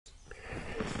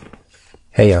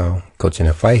Hey y'all, Coach in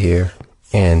the Fight here,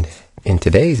 and in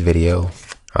today's video,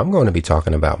 I'm going to be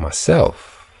talking about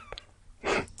myself.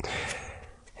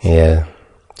 Yeah,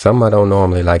 something I don't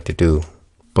normally like to do,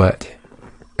 but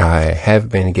I have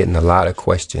been getting a lot of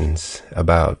questions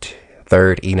about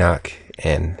Third Enoch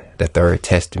and the Third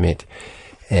Testament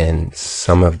and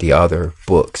some of the other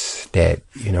books that,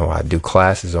 I do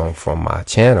classes on from my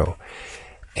channel.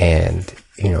 And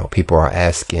people are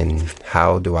asking,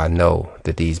 how do I know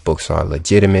that these books are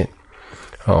legitimate?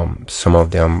 Some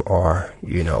of them are,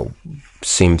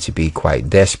 seem to be quite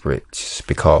desperate just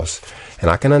because, and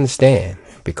I can understand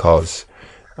because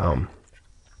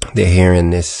they're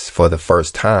hearing this for the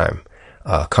first time,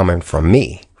 coming from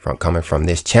me, coming from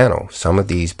this channel. Some of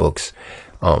these books,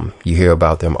 you hear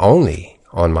about them only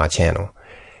on my channel.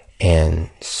 And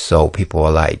so people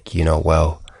are like,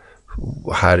 well,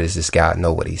 how does this guy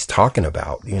know what he's talking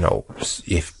about?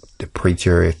 If the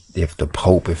preacher, if the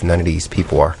Pope, if none of these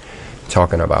people are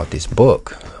talking about this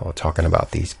book or talking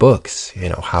about these books,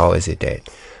 how is it that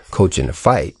Coach in the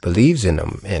Fight believes in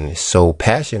them and is so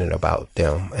passionate about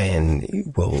them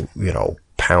and will,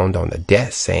 pound on the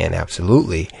desk saying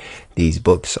absolutely these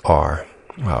books are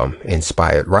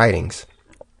inspired writings?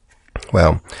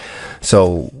 Well,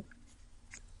 so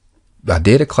I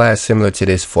did a class similar to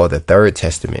this for the Third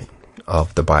Testament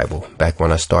of the Bible. Back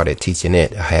when I started teaching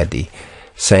it, I had the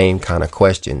same kind of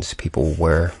questions. People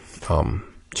were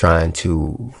trying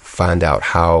to find out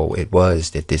how it was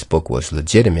that this book was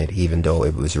legitimate, even though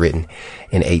it was written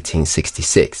in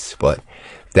 1866. But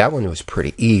that one was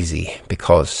pretty easy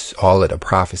because all of the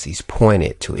prophecies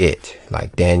pointed to it,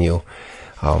 like Daniel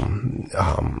and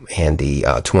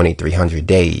the 2300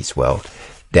 days. Well,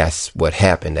 that's what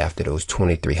happened after those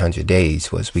 2300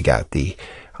 days was we got the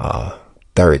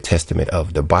Third Testament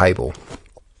of the Bible.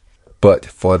 But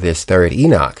for this Third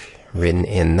Enoch, written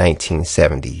in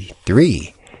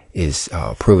 1973, is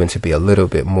proven to be a little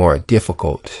bit more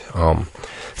difficult.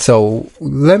 So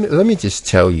let me just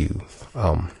tell you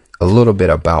a little bit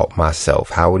about myself,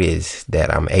 how it is that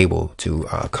I'm able to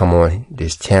come on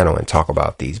this channel and talk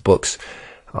about these books,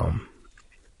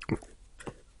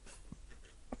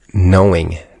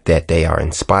 knowing that they are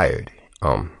inspired.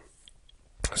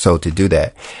 So to do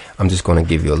that, I'm just going to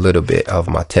give you a little bit of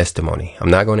my testimony. I'm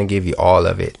not going to give you all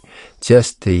of it,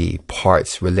 just the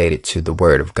parts related to the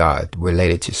Word of God,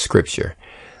 related to Scripture.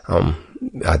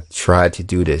 I tried to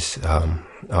do this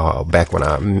back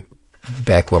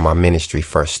when my ministry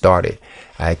first started.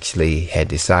 I actually had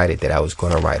decided that I was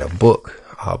going to write a book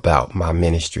about my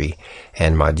ministry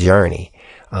and my journey.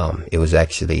 It was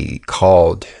actually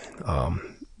called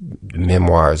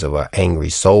Memoirs of an Angry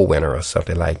Soul Winner or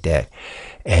something like that.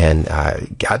 And I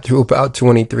got through about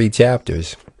 23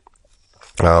 chapters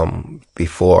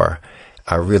before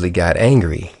I really got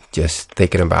angry, just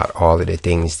thinking about all of the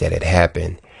things that had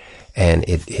happened. And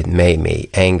it made me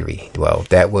angry. Well,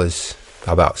 that was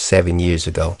about 7 years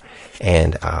ago.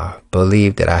 And I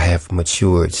believe that I have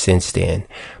matured since then.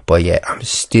 But yet I'm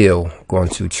still going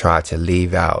to try to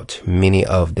leave out many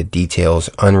of the details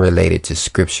unrelated to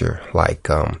Scripture, like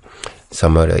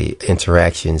some of the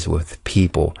interactions with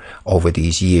people over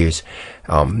these years.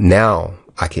 Now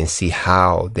I can see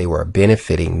how they were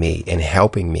benefiting me and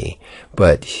helping me.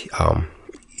 But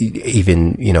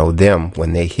even, them,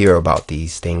 when they hear about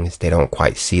these things, they don't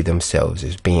quite see themselves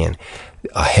as being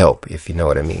a help, if you know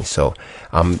what I mean. So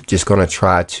I'm just going to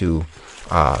try to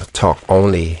talk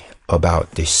only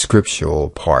about the scriptural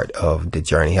part of the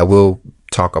journey. I will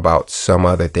talk about some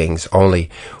other things only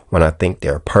when I think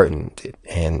they're pertinent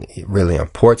and really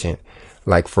important.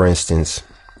 Like, for instance,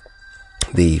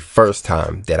 the first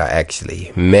time that I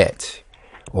actually met,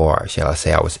 or shall I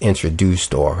say I was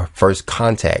introduced, or first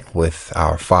contact with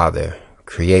our Father,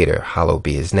 Creator, hallowed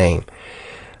be His name.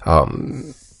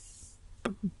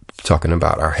 Talking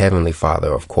about our Heavenly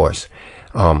Father, of course.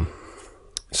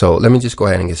 So let me just go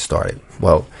ahead and get started.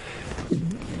 Well,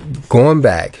 going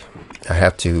back, I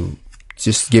have to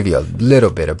just give you a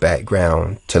little bit of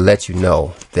background to let you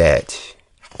know that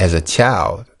as a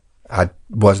child, I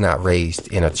was not raised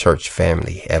in a church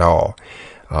family at all.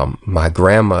 My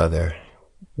grandmother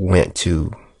went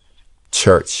to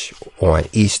church on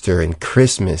Easter and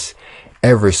Christmas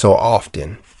every so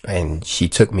often, and she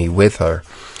took me with her.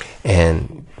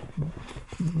 And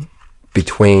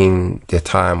between the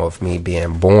time of me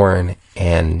being born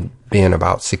and being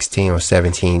about 16 or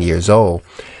 17 years old,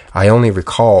 I only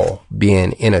recall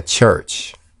being in a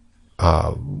church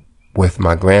with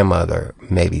my grandmother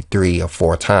maybe 3 or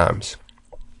 4 times.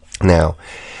 Now,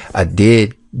 I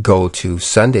did go to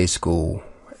Sunday school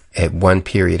at one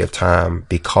period of time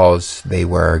because they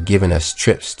were giving us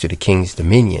trips to the King's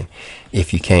Dominion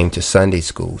if you came to Sunday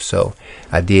school. So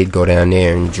I did go down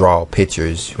there and draw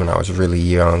pictures when I was really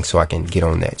young so I can get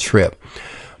on that trip.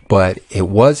 But it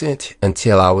wasn't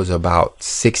until I was about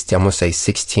 16, I'm going to say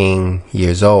 16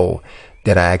 years old,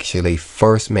 that I actually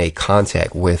first made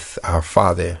contact with our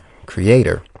Father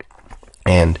Creator.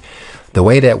 And the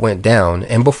way that went down,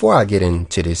 and before I get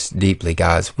into this deeply,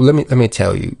 guys, let me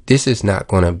tell you, this is not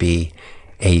going to be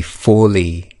a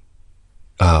fully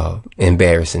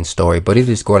embarrassing story, but it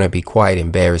is going to be quite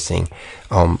embarrassing,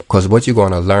 because what you're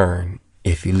going to learn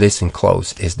if you listen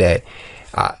close is that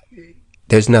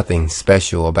there's nothing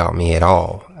special about me at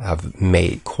all. I've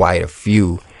made quite a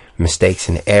few mistakes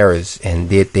and errors and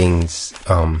did things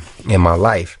in my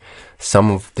life.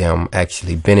 Some of them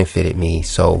actually benefited me.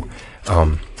 So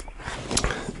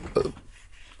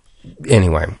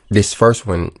anyway, this first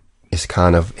one is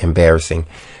kind of embarrassing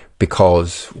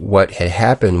because what had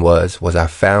happened was I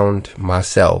found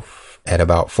myself at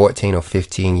about 14 or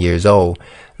 15 years old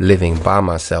living by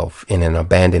myself in an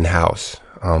abandoned house.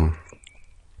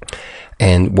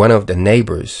 And one of the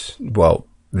neighbors,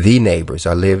 the neighbors,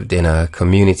 I lived in a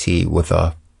community with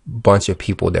a bunch of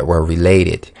people that were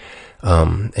related.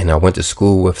 And I went to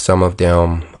school with some of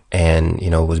them. And,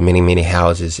 it was many, many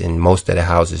houses, and most of the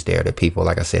houses there, the people,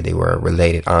 like I said, they were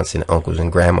related aunts and uncles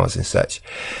and grandmas and such.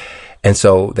 And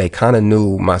so they kind of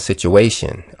knew my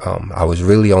situation. I was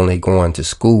really only going to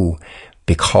school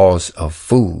because of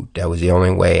food. That was the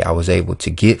only way I was able to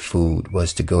get food,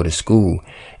 was to go to school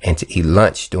and to eat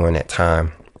lunch during that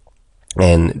time.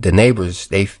 And the neighbors,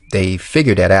 they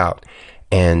figured that out.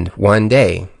 And one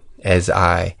day, as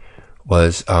I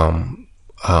was,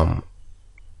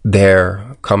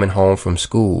 there coming home from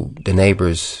school, the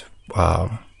neighbors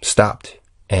stopped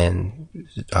and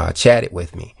chatted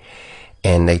with me,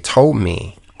 and they told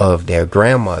me of their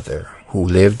grandmother who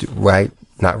lived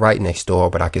not right next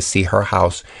door, but I could see her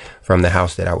house from the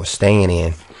house that I was staying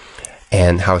in,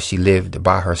 and how she lived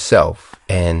by herself.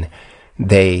 And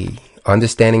they,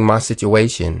 understanding my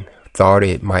situation, thought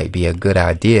it might be a good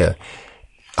idea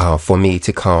for me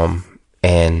to come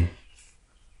and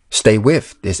stay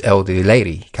with this elderly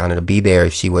lady, kind of to be there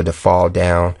if she were to fall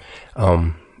down.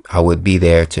 I would be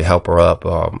there to help her up,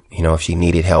 if she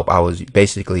needed help. I was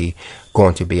basically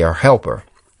going to be her helper.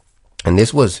 And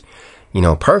this was,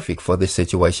 perfect for the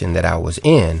situation that I was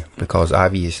in, because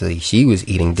obviously she was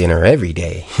eating dinner every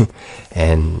day.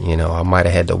 And, I might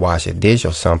have had to wash a dish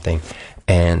or something.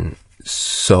 And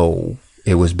so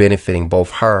it was benefiting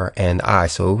both her and I.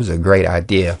 So it was a great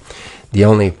idea. The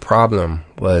only problem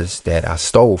was that I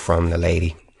stole from the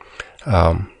lady.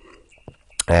 I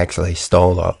actually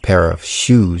stole a pair of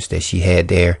shoes that she had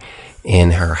there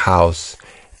in her house.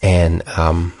 And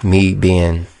me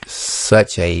being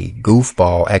such a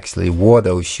goofball, actually wore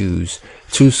those shoes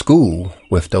to school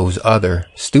with those other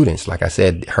students. Like I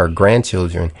said, her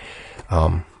grandchildren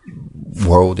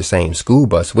rode the same school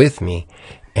bus with me.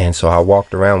 And so I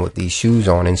walked around with these shoes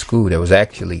on in school that was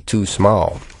actually too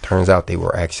small. Turns out they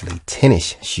were actually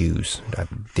tennis shoes. I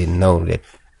didn't know that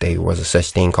there was a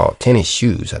such thing called tennis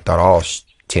shoes. I thought all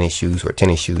tennis shoes were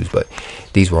tennis shoes, but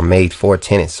these were made for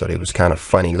tennis, so they was kind of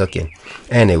funny looking,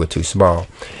 and they were too small.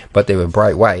 But they were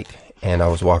bright white, and I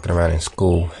was walking around in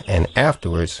school. And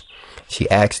afterwards, she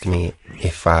asked me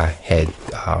if I had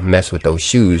messed with those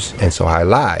shoes, and so I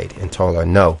lied and told her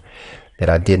no, that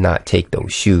I did not take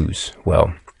those shoes.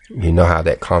 Well, you know how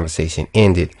that conversation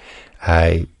ended.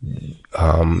 I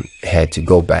had to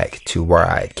go back to where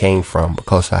I came from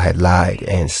because I had lied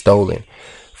and stolen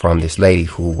from this lady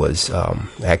who was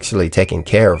actually taking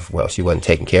care of, well, she wasn't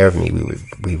taking care of me.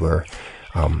 We were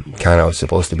kind of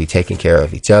supposed to be taking care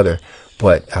of each other,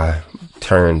 but I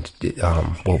turned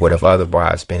what would have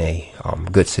otherwise been a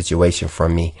good situation for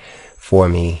me.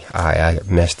 I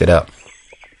messed it up.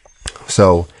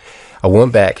 So I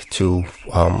went back to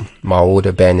my old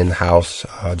abandoned house,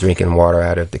 drinking water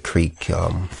out of the creek,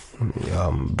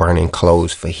 burning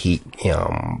clothes for heat,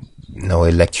 no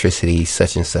electricity,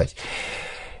 such and such.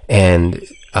 And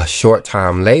a short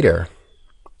time later,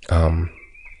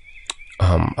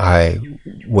 I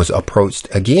was approached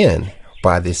again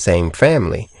by this same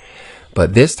family.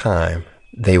 But this time,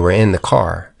 they were in the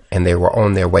car and they were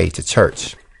on their way to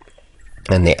church.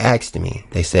 And they asked me,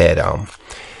 they said,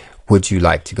 would you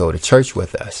like to go to church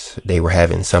with us? They were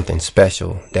having something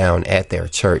special down at their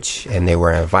church, and they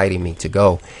were inviting me to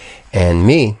go. And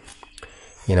me,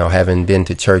 having been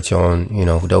to church on,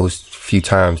 those few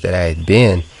times that I had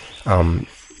been,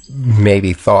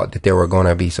 maybe thought that there were going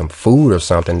to be some food or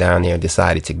something down there, and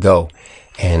decided to go.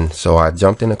 And so I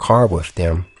jumped in the car with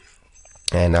them,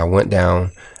 and I went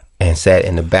down and sat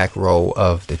in the back row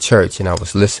of the church, and I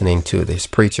was listening to this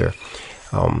preacher.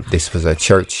 This was a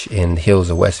church in the hills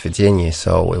of West Virginia,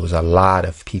 so it was a lot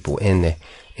of people in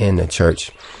the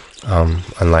church.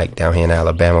 Unlike down here in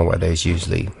Alabama, where there's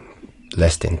usually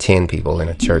less than 10 people in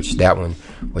a church, that one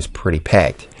was pretty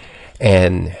packed.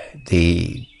 And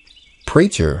the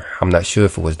preacher, I'm not sure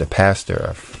if it was the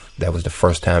pastor, that was the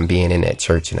first time being in that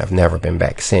church, and I've never been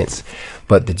back since.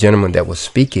 But the gentleman that was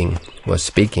speaking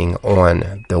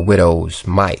on the widow's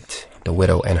mite, the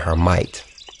widow and her mite.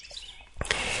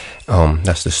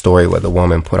 That's the story where the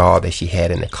woman put all that she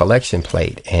had in the collection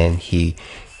plate, and he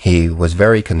was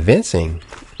very convincing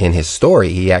in his story.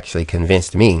 He actually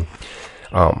convinced me.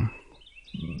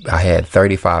 I had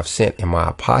 35 cents in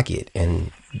my pocket,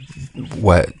 and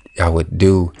what I would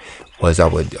do was I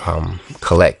would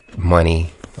collect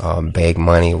money, beg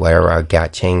money, wherever I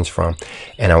got change from,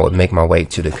 and I would make my way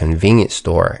to the convenience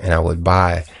store, and I would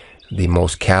buy the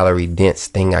most calorie dense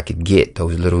thing I could get,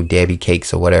 those little Debbie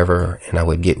cakes or whatever, and I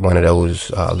would get one of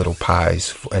those little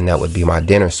pies, and that would be my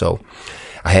dinner. So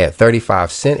I had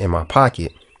 35 cents in my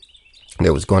pocket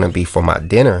that was going to be for my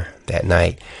dinner that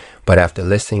night. But after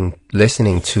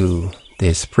listening to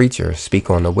this preacher speak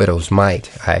on the widow's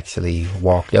mite, I actually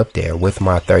walked up there with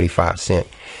my 35 cents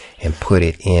and put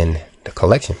it in the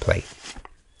collection plate.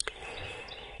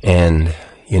 And,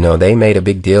 they made a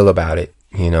big deal about it.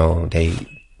 They,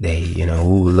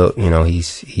 ooh, look,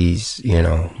 he's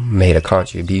made a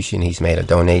contribution. He's made a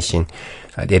donation.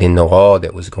 They didn't know all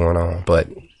that was going on, but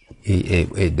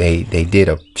they did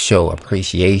show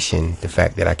appreciation, the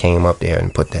fact that I came up there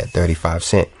and put that 35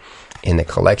 cents in the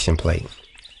collection plate.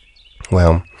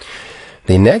 Well,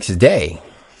 the next day,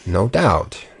 no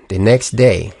doubt,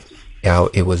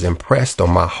 it was impressed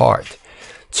on my heart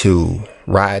to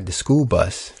ride the school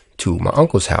bus to my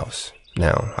uncle's house.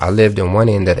 Now, I lived in one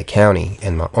end of the county,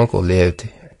 and my uncle lived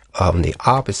on the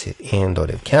opposite end of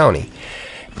the county.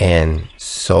 And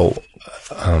so,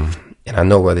 and I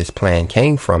know where this plan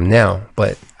came from now,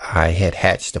 but I had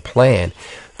hatched a plan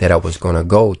that I was going to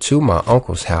go to my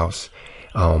uncle's house.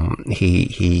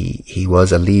 He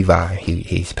was a Levi.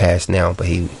 He's passed now, but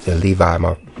he's a Levi,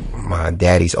 my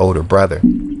daddy's older brother.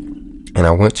 And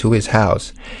I went to his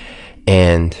house,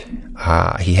 and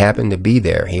he happened to be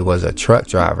there. He was a truck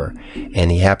driver,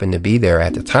 and he happened to be there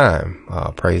at the time.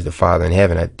 Praise the Father in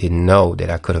heaven. I didn't know that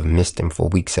I could have missed him for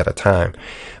weeks at a time.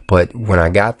 But when I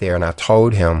got there and I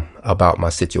told him about my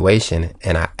situation,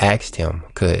 and I asked him,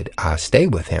 could I stay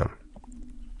with him?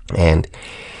 And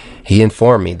he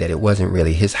informed me that it wasn't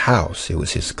really his house. It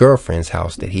was his girlfriend's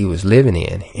house that he was living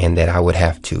in, and that I would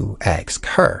have to ask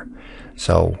her.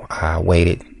 So I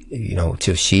waited,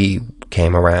 till she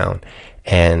came around,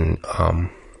 and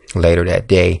later that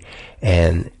day,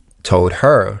 and told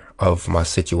her of my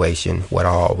situation, what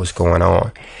all was going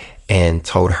on, and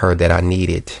told her that I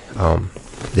needed,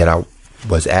 that I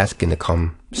was asking to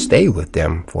come stay with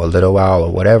them for a little while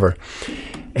or whatever.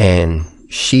 And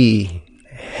she,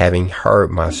 having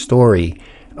heard my story,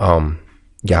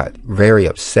 got very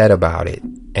upset about it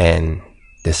and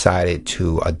decided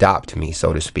to adopt me,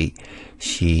 so to speak.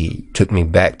 She took me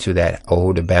back to that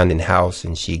old abandoned house,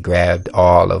 and she grabbed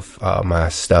all of my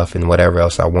stuff and whatever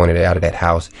else I wanted out of that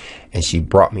house, and she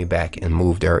brought me back and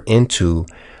moved her into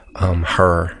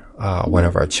her one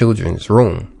of our children's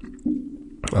room.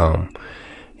 I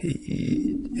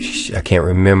can't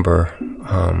remember.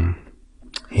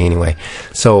 Anyway,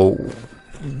 so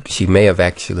she may have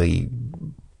actually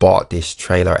bought this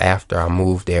trailer after I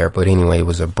moved there, but anyway, it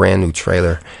was a brand new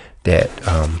trailer that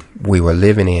we were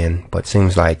living in, but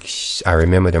seems like I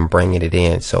remember them bringing it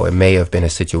in. So it may have been a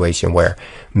situation where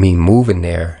me moving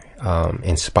there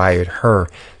inspired her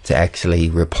to actually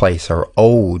replace her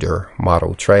older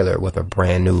model trailer with a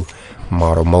brand new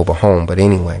model mobile home. But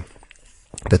anyway,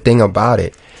 the thing about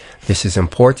it, this is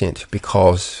important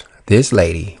because this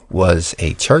lady was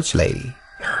a church lady.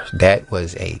 That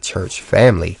was a church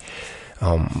family.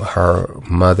 Her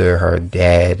mother, her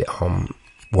dad,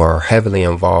 were heavily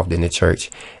involved in the church,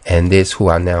 and this, who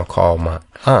I now call my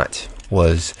aunt,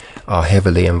 was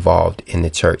heavily involved in the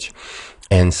church.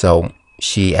 And so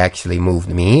she actually moved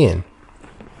me in,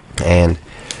 and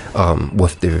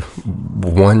with the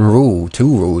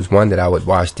two rules: one, that I would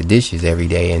wash the dishes every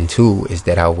day, and two is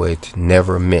that I would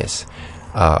never miss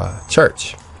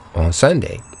church on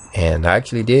Sunday. And I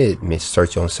actually did miss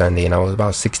church on Sunday, and I was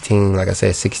about 16, like I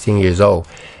said, 16 years old,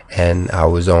 and I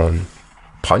was on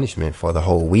punishment for the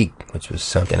whole week, which was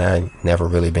something I never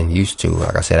really been used to.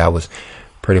 Like I said, I was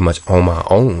pretty much on my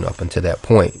own up until that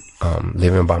point,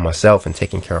 living by myself and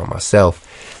taking care of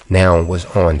myself. Now was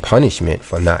on punishment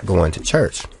for not going to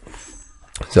church.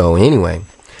 So anyway,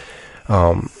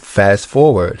 fast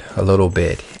forward a little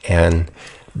bit, and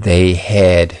they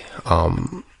had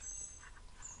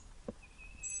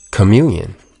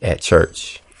communion at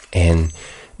church, and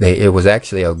it was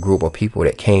actually a group of people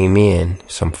that came in.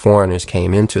 Some foreigners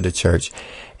came into the church,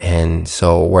 and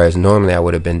so whereas normally I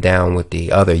would have been down with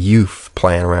the other youth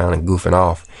playing around and goofing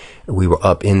off, we were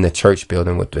up in the church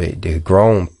building with the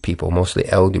grown people, mostly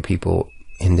elder people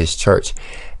in this church,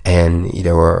 and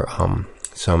there were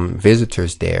some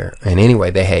visitors there. And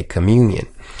anyway, they had communion,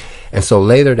 and so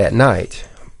later that night,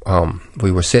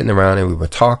 we were sitting around and we were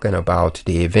talking about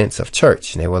the events of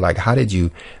church, and they were like, how did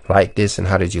you like this and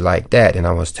how did you like that? And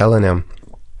I was telling them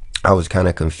I was kind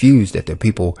of confused that the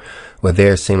people were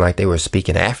there seemed like they were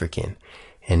speaking African,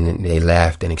 and they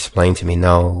laughed and explained to me,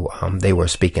 no, they were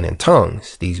speaking in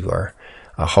tongues. These were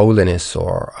holiness,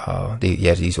 or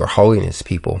these were holiness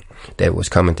people that was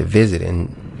coming to visit,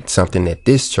 and something that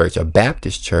this church, a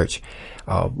Baptist church,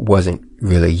 wasn't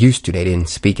really used to. They didn't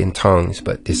speak in tongues,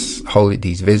 but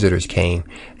these visitors came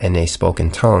and they spoke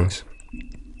in tongues.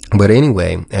 But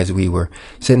anyway, as we were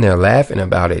sitting there laughing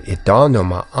about it, it dawned on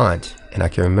my aunt, and I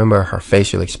can remember her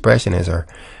facial expression as her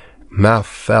mouth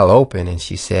fell open, and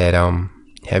she said,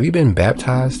 have you been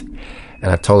baptized?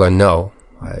 And I told her no,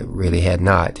 I really had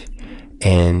not.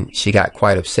 And she got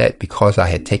quite upset because I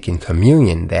had taken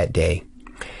communion that day.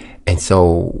 And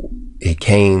so it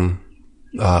came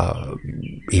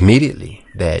immediately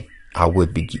that I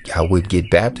would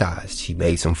get baptized. She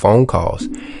made some phone calls,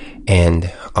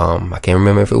 and I can't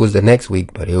remember if it was the next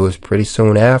week, but it was pretty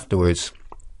soon afterwards,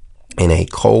 in a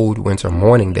cold winter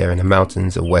morning there in the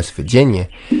mountains of West Virginia,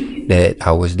 that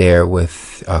I was there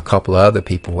with a couple of other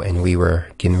people, and we were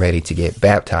getting ready to get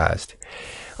baptized.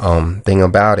 Thing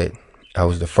about it, I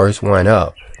was the first one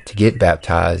up to get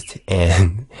baptized,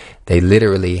 and they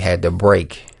literally had to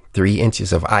break 3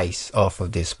 inches of ice off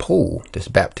of this pool. This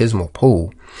baptismal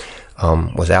pool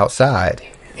was outside,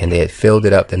 and they had filled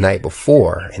it up the night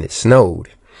before, and it snowed.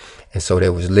 And so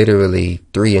there was literally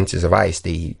 3 inches of ice.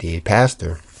 The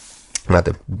pastor,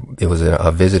 it was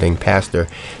a visiting pastor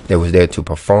that was there to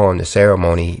perform the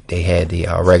ceremony. They had the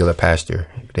regular pastor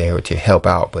there to help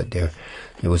out, but it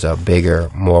was a bigger,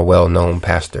 more well-known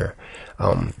pastor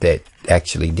that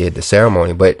actually did the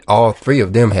ceremony. But all 3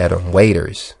 of them had on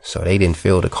waders, so they didn't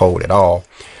feel the cold at all.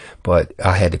 But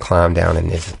I had to climb down in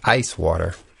this ice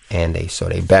water, and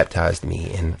they baptized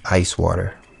me in ice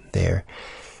water there.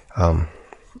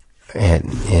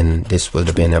 And this would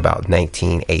have been about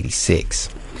 1986.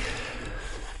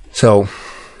 So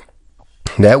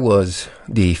that was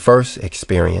the first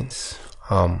experience.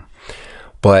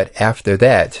 But after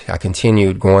that, I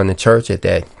continued going to church at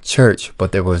that church,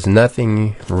 but there was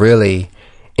nothing really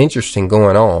interesting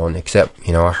going on, except,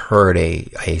 I heard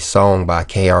a song by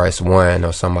KRS-One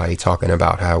or somebody talking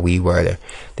about how we were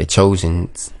the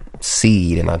chosen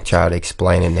seed, and I tried to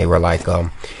explain it, and they were like,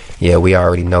 yeah, we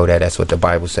already know that. That's what the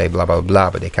Bible say, blah, blah,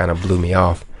 blah, but they kind of blew me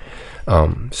off.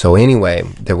 So anyway,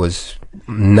 there was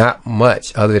not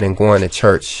much other than going to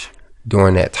church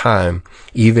during that time,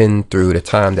 even through the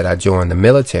time that I joined the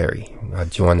military. I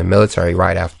joined the military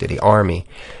right after the Army.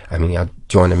 I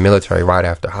joined the military right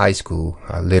after high school.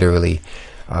 I literally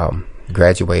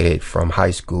graduated from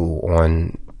high school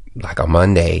on like a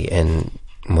Monday and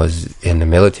was in the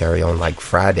military on like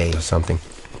Friday or something.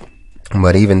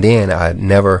 But even then, I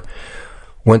never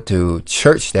went to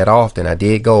church that often. I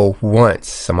did go once.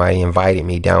 Somebody invited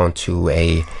me down to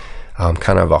a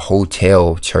kind of a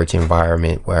hotel church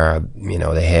environment where,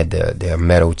 they had their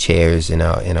metal chairs in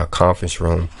a conference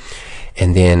room.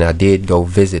 And then I did go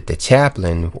visit the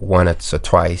chaplain once or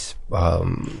twice,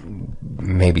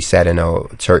 maybe sat in a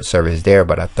church service there,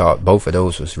 but I thought both of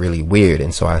those was really weird.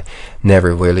 And so I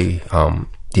never really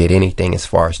did anything as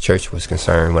far as church was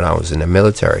concerned when I was in the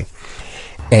military.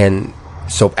 And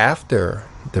so after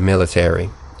the military,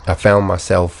 I found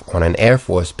myself on an Air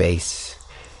Force base,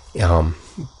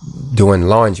 doing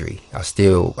laundry. I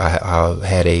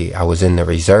was in the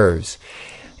reserves,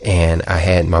 and I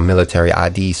had my military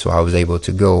ID, so I was able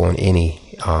to go on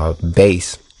any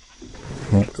base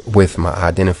with my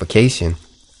identification.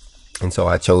 And so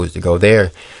I chose to go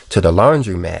there to the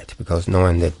laundromat, because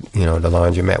knowing that, the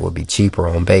laundromat would be cheaper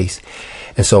on base.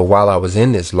 And so while I was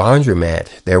in this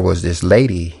laundromat, there was this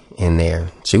lady in there.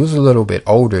 She was a little bit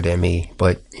older than me,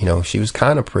 but, she was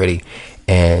kind of pretty.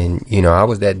 And, I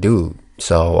was that dude.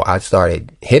 So I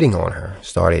started hitting on her,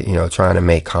 trying to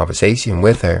make conversation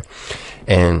with her.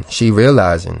 And she,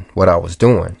 realizing what I was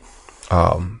doing,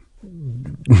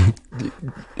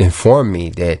 informed me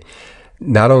that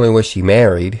not only was she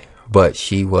married, but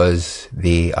she was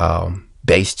the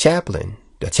base chaplain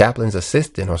a chaplain's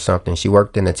assistant or something. She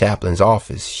worked in the chaplain's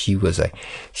office. She was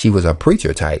a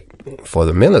preacher type for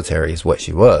the military is what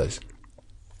she was.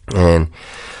 And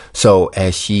so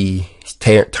as she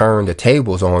turned the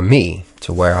tables on me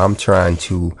to where I'm trying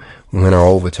to win her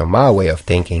over to my way of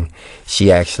thinking,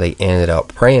 she actually ended up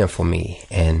praying for me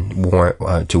and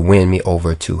to win me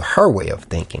over to her way of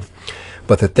thinking.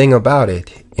 But the thing about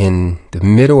it, in the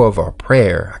middle of our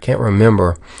prayer, I can't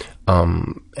remember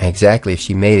exactly if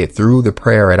she made it through the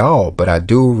prayer at all, but I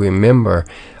do remember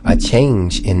a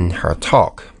change in her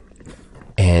talk.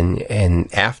 And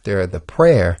after the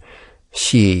prayer,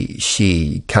 she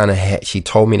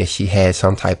told me that she had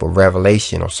some type of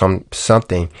revelation or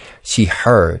something she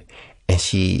heard, and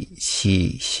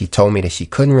she told me that she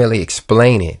couldn't really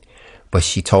explain it, but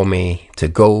she told me to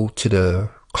go to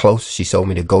she told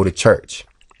me to go to church.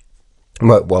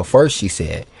 Well, first she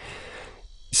said,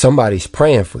 somebody's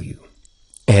praying for you.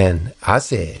 And I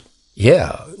said,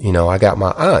 yeah, I got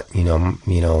my aunt,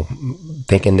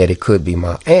 thinking that it could be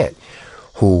my aunt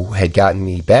who had gotten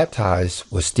me baptized,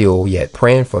 was still yet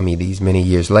praying for me these many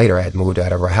years later. I had moved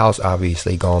out of her house,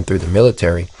 obviously gone through the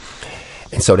military.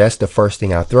 And so that's the first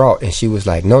thing I thought. And she was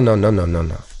like, no.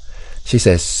 She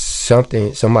says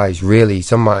somebody's really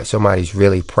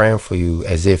praying for you,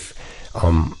 as if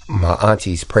my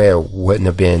auntie's prayer wouldn't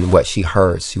have been what she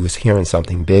heard. She was hearing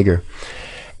something bigger.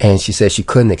 And she said she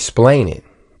couldn't explain it.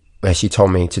 And she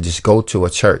told me to just go to a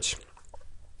church.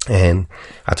 And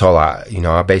I told her,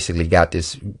 I basically got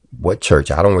this, what church?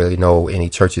 I don't really know any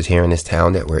churches here in this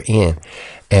town that we're in.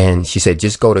 And she said,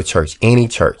 just go to church, any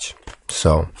church.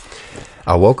 So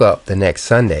I woke up the next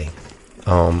Sunday,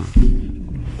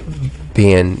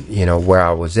 being, where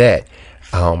I was at,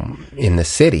 in the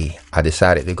city. I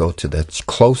decided to go to the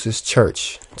closest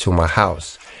church to my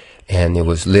house. And it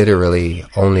was literally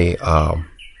only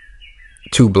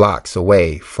 2 blocks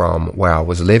away from where I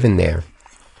was living there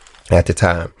at the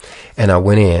time. And I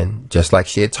went in just like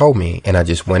she had told me, and I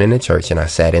just went in the church and I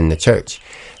sat in the church.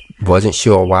 Wasn't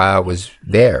sure why I was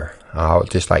there.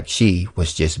 Just like she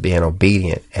was just being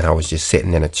obedient, and I was just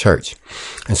sitting in a church.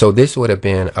 And so this would have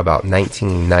been about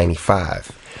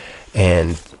 1995.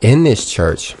 And in this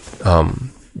church,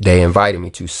 they invited me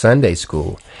to Sunday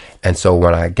school. And so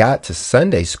when I got to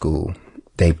Sunday school,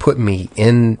 they put me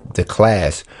in the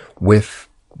class with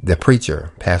the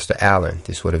preacher, Pastor Allen.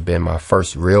 This would have been my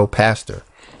first real pastor.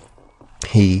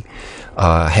 He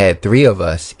had 3 of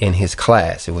us in his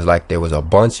class. It was like there was a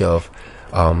bunch of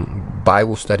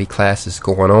Bible study classes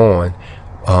going on,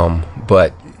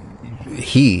 but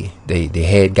the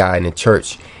head guy in the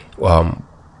church,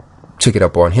 took it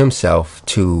up on himself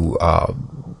to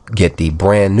get the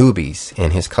brand newbies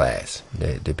in his class.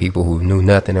 The people who knew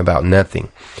nothing about nothing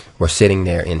were sitting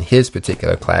there in his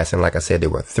particular class. And like I said, there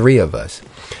were 3 of us.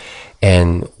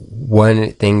 And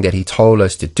one thing that he told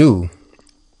us to do,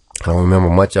 I don't remember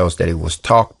much else that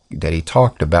he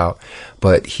talked about,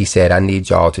 but he said, I need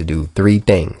y'all to do 3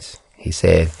 things. He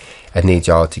said, I need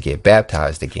y'all to get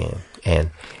baptized again.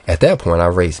 And at that point, I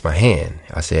raised my hand.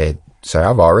 I said, sir,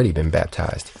 I've already been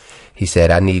baptized. He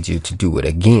said, I need you to do it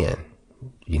again.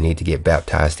 You need to get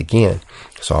baptized again.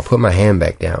 So I put my hand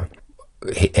back down,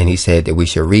 and he said that we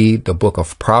should read the book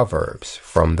of Proverbs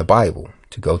from the Bible,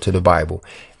 to go to the Bible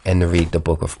and to read the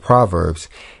book of Proverbs.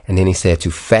 And then he said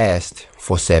to fast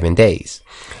for 7 days.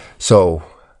 So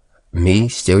me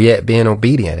still yet being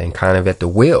obedient and kind of at the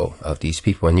will of these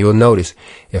people. And you'll notice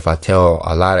if I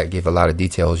give a lot of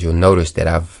details, you'll notice that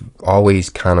I've always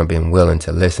kind of been willing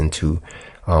to listen to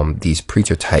these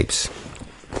preacher types,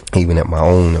 even at my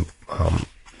own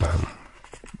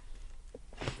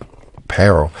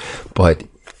peril. But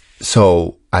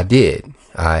so I did.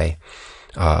 I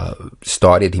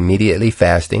started immediately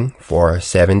fasting for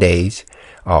 7 days.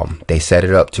 They set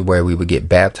it up to where we would get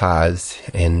baptized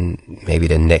in maybe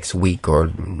the next week or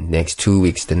next 2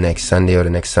 weeks, the next Sunday or the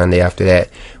next Sunday after that,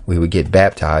 we would get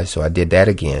baptized. So I did that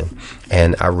again,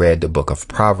 and I read the book of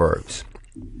Proverbs.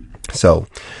 So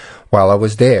while I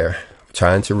was there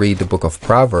trying to read the book of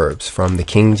Proverbs from the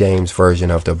King James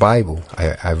version of the Bible,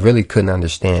 I really couldn't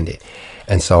understand it.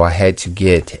 And so I had to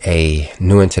get a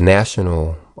New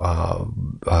International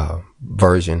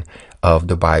version of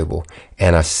the Bible,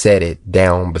 and I set it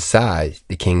down beside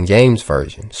the King James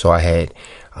version. So I had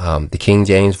the King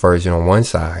James version on one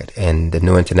side and the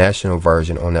New International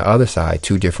version on the other side,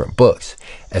 2 different books,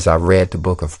 as I read the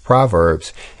book of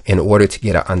Proverbs in order to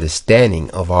get an understanding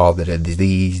of all the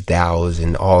these, thous,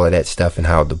 and all of that stuff, and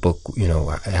how the book,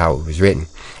 how it was written.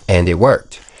 And it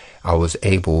worked. I was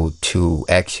able to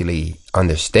actually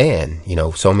understand,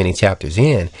 so many chapters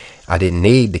in, I didn't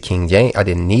need the King James. I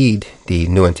didn't need the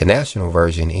New International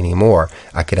Version anymore.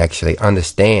 I could actually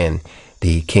understand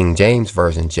the King James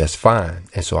Version just fine.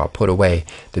 And so I put away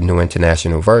the New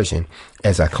International Version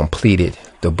as I completed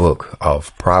the book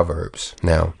of Proverbs.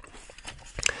 Now,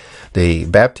 the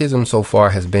baptism so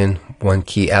far has been one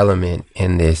key element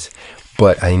in this,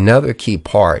 but another key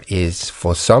part is,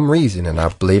 for some reason, and I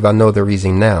believe I know the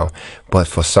reason now, but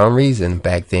for some reason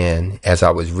back then, as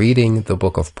I was reading the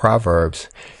book of Proverbs,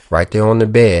 right there on the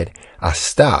bed, I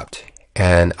stopped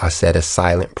and I said a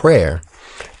silent prayer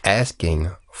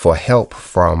asking for help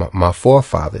from my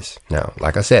forefathers. Now,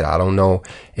 like I said, I don't know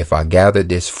if I gathered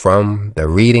this from the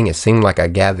reading. It seemed like I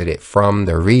gathered it from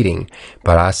the reading,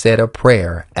 but I said a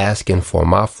prayer asking for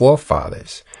my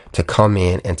forefathers to come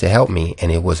in and to help me.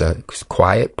 And it was a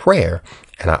quiet prayer.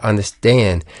 And I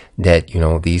understand that,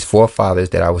 these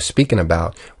forefathers that I was speaking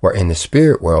about were in the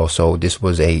spirit world. So this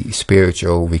was a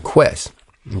spiritual request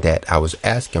that I was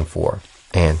asking for.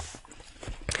 And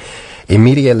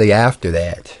immediately after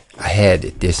that, I had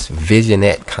this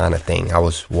visionette kind of thing. I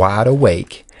was wide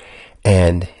awake,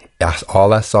 and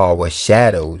all I saw was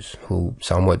shadows, who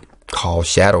some would call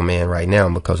shadow man right now,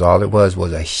 because all it was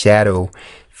a shadow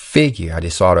figure. I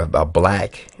just saw a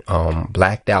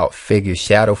blacked out figure,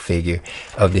 shadow figure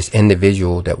of this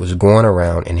individual that was going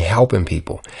around and helping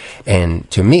people. And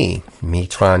to me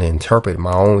trying to interpret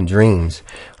my own dreams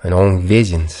and own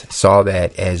visions, saw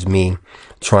that as me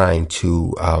trying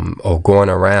to, or going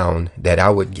around, that I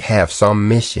would have some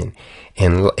mission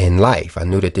in life. I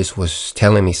knew that this was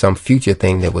telling me some future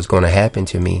thing that was going to happen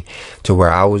to me, to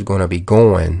where I was going to be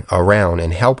going around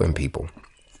and helping people.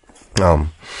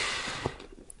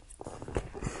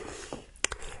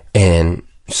 And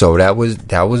so that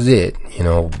was it.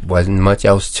 Wasn't much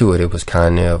else to it. It was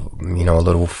kind of, a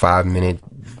little 5-minute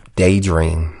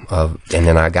daydream and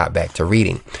then I got back to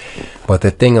reading. But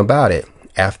the thing about it,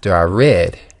 after I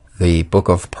read the book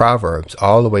of Proverbs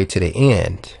all the way to the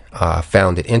end, I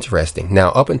found it interesting. Now,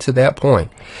 up until that point,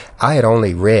 I had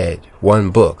only read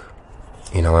one book,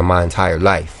 in my entire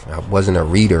life. I wasn't a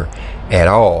reader at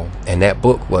all. And that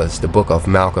book was the book of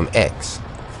Malcolm X.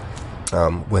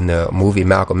 When the movie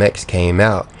Malcolm X came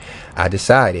out, I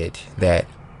decided that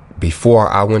before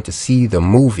I went to see the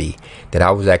movie, that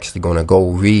I was actually going to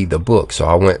go read the book. So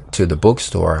I went to the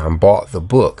bookstore and bought the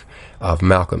book of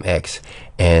Malcolm X,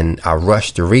 and I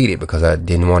rushed to read it because I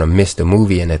didn't want to miss the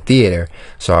movie in the theater.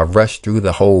 So I rushed through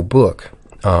the whole book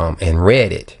and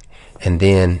read it, and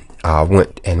then I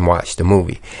went and watched the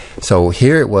movie. So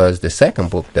here it was. The second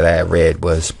book that I read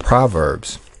was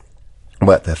Proverbs.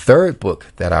 But the third book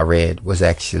that I read was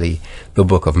actually the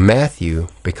book of Matthew,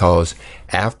 because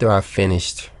after I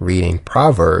finished reading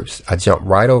Proverbs, I jumped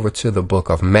right over to the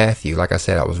book of Matthew. Like I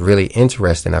said, I was really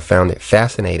interested. I found it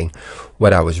fascinating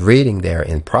what I was reading there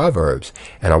in Proverbs,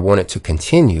 and I wanted to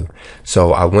continue.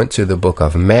 So I went to the book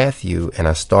of Matthew and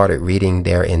I started reading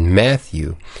there in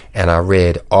Matthew, and I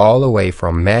read all the way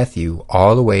from Matthew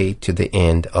all the way to the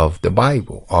end of the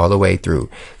Bible, all the way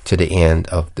through to the end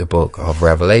of the book of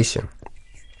Revelation.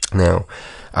 Now,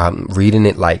 I'm reading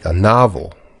it like a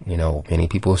novel. Many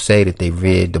people say that they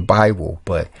read the Bible,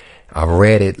 but I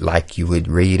read it like you would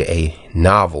read a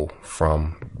novel,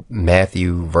 from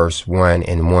Matthew verse 1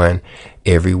 and 1,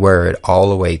 every word, all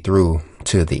the way through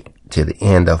to the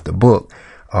end of the book,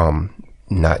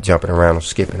 not jumping around or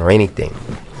skipping or anything.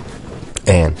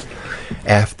 And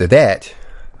after that,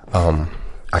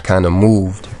 I kind of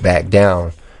moved back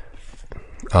down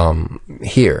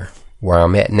here where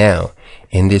I'm at now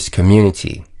in this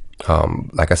community.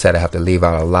 Like I said, I have to leave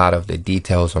out a lot of the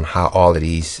details on how all of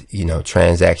these,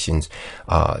 transactions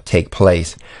take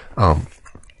place. I'm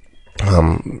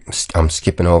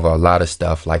skipping over a lot of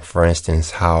stuff, like, for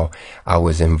instance, how I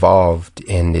was involved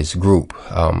in this group.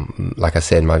 Like I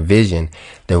said, my vision,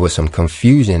 there was some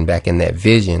confusion back in that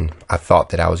vision. I thought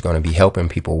that I was going to be helping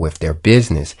people with their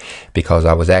business, because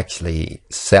I was actually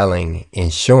selling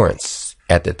insurance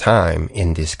at the time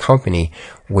in this company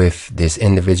with this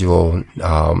individual.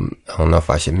 I don't know if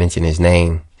I should mention his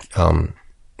name.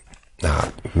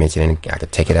 Mentioning, I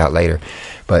could take it out later,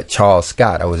 but Charles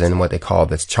Scott. I was in what they call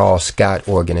the Charles Scott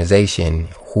organization,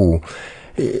 who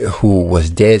was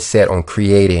dead set on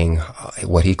creating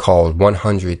what he called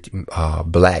 100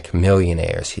 black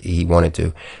millionaires. He wanted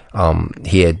to,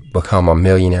 he had become a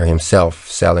millionaire himself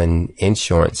selling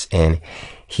insurance, and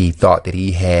he thought that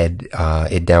he had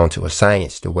it down to a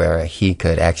science, to where he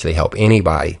could actually help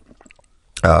anybody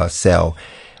sell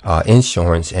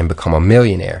insurance and become a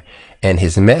millionaire. And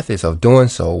his methods of doing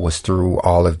so was through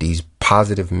all of these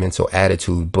positive mental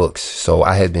attitude books. So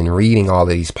I had been reading all of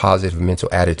these positive mental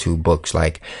attitude books,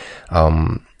 like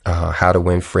How to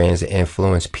Win Friends and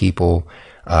Influence People,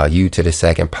 You to the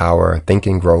Second Power, Think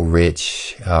and Grow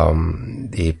Rich,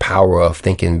 The Power of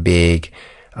Thinking Big,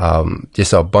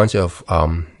 just a bunch of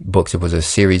books. It was a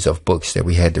series of books that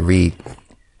we had to read.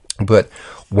 But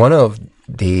one of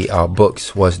the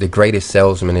books was The Greatest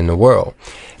Salesman in the World.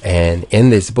 And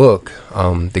in this book,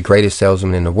 The Greatest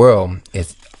Salesman in the World,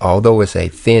 although it's a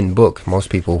thin book, most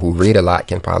people who read a lot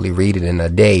can probably read it in a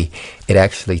day. It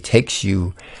actually takes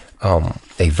you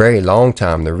a very long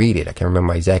time to read it. I can't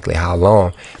remember exactly how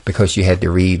long, because you had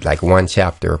to read like one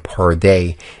chapter per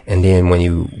day. And then when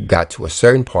you got to a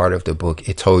certain part of the book,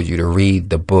 it told you to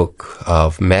read the book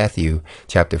of Matthew,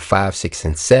 chapter 5, 6,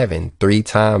 and 7, 3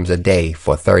 times a day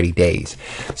for 30 days.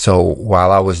 So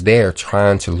while I was there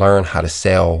trying to learn how to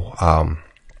sell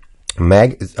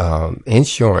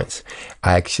insurance,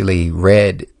 I actually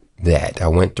read that. I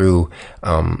went through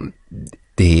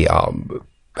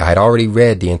I had already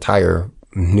read the entire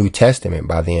New Testament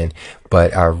by then,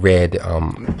 but I read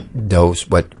those,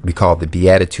 what we call the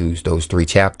Beatitudes, those 3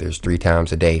 chapters, 3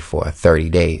 times a day for 30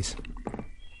 days.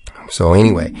 So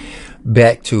anyway,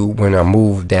 back to when I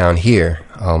moved down here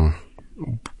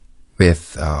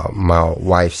with my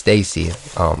wife Stacy.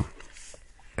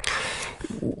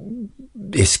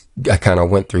 I kind of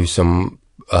went through some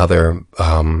other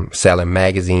selling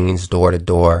magazines, door to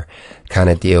door kind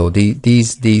of deal.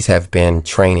 These have been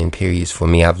training periods for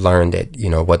me. I've learned that,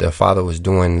 what the Father was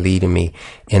doing, leading me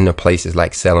into places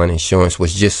like selling insurance,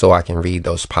 was just so I can read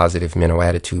those positive mental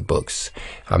attitude books.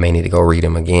 I may need to go read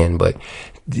them again, but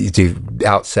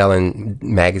out selling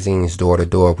magazines door to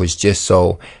door was just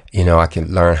so, I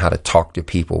can learn how to talk to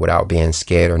people without being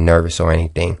scared or nervous or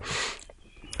anything.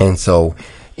 And so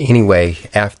anyway,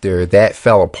 after that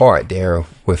fell apart there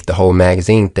with the whole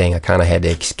magazine thing, I kind of had to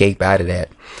escape out of that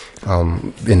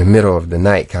in the middle of the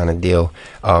night kind of deal.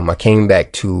 I came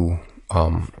back to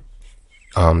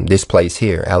this place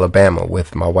here, Alabama,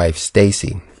 with my wife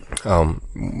Stacy.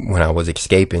 When I was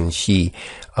escaping, she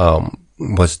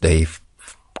was the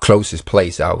closest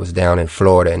place. I was down in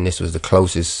Florida, and this was the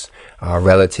closest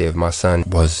relative. My son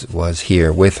was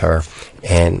here with her,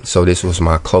 and so this was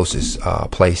my closest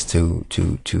place to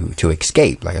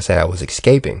escape. Like I said, I was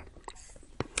escaping.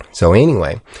 So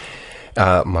anyway,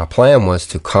 my plan was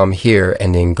to come here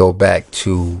and then go back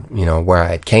to where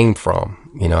I came from.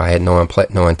 I had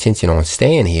no intention on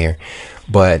staying here,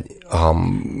 but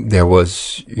there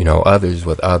was others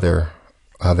with other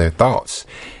thoughts.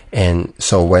 And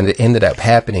so what ended up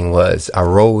happening was I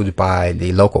rode by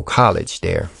the local college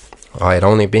there. I had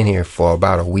only been here for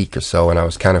about a week or so, and I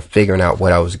was kind of figuring out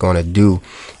what I was going to do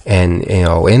and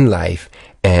in life.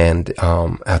 And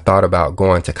I thought about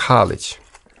going to college.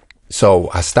 So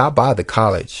I stopped by the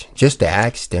college just to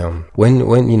ask them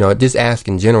just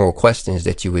asking general questions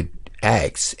that you would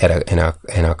ask in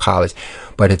a college.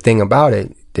 But the thing about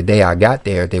it, the day I got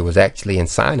there, they was actually in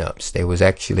signups. They was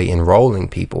actually enrolling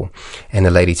people. And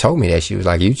the lady told me that. She was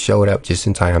like, "You showed up just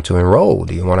in time to enroll.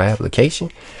 Do you want an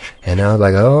application?" And I was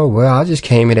like, "Oh, well, I just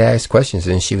came here to ask questions."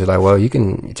 And she was like, "Well, you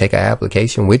can take an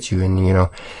application with you."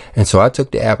 And so I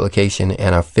took the application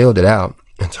and I filled it out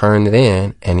and turned it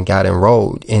in and got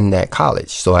enrolled in that college.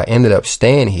 So I ended up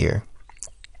staying here,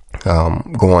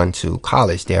 going to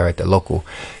college there at the local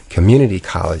community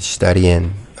college,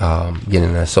 studying, getting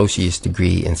an associate's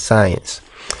degree in science.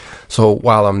 So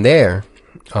while I'm there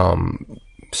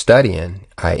studying,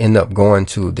 I end up going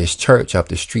to this church up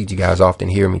the street. You guys often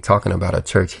hear me talking about a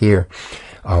church here.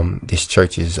 This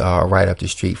church is right up the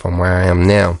street from where I am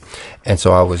now. And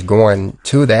so I was going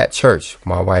to that church.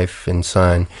 My wife and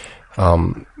son,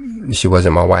 she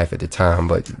wasn't my wife at the time,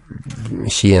 but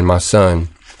she and my son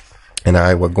and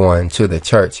I were going to the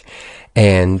church.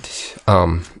 And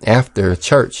after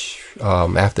church,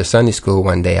 after Sunday school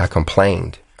one day, I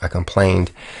complained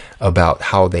about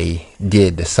how they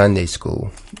did the Sunday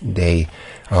school. They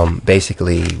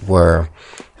basically were,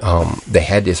 they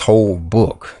had this whole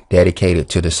book dedicated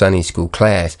to the Sunday school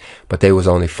class, but they was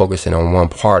only focusing on one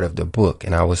part of the book.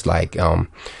 And I was like,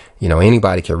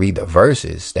 anybody can read the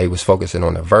verses. They was focusing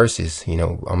on the verses.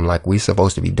 I'm like, we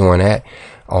supposed to be doing that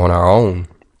on our own.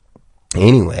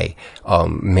 Anyway,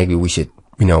 maybe we should,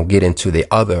 get into the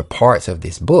other parts of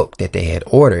this book that they had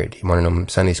ordered. One of them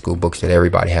Sunday school books that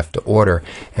everybody have to order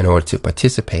in order to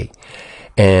participate.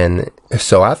 And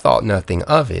so I thought nothing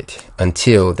of it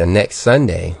until the next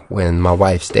Sunday when my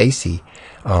wife Stacy,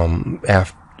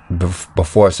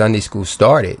 before Sunday school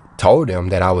started, told them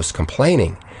that I was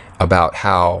complaining about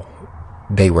how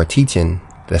they were teaching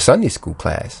the Sunday school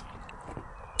class.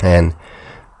 And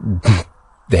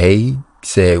they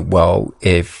said, well,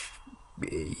 if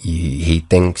he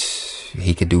thinks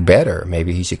he could do better,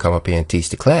 maybe he should come up here and teach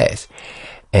the class.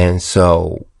 And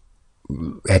so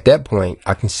at that point,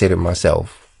 I considered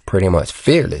myself pretty much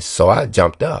fearless. So I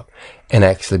jumped up and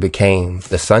actually became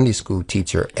the Sunday school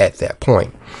teacher at that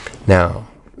point. Now,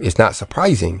 it's not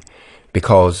surprising,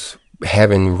 because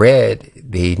having read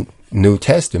the New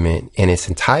Testament in its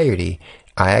entirety,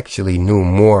 I actually knew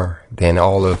more than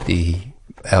all of the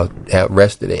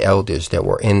rest of the elders that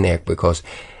were in there, because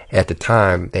at the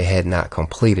time they had not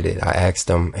completed it. I asked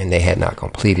them and they had not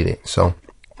completed it. So,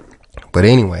 but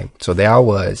anyway, so there I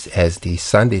was as the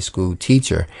Sunday school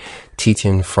teacher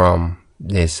teaching from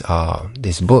this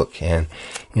book. And,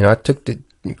 you know, I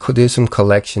did some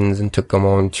collections and took them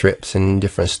on trips and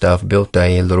different stuff, built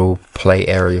a little play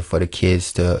area for the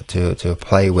kids to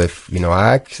play with. You know,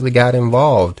 I actually got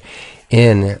involved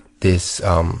in this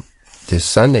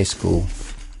Sunday school.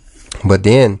 But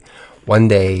then one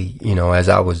day, you know, as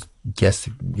I was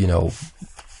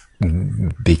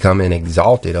becoming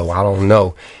exalted, or I don't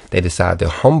know, they decided to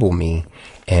humble me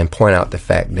and point out the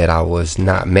fact that I was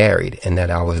not married and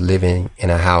that I was living in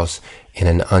a house in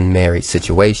an unmarried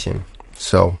situation.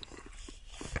 So,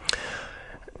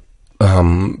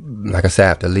 like I said, I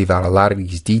have to leave out a lot of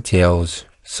these details.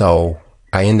 So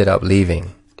I ended up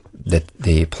leaving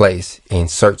the place in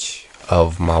search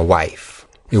of my wife.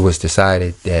 It was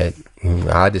decided that,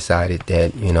 I decided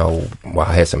that, you know, while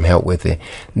I had some help with it,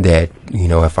 that, you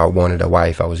know, if I wanted a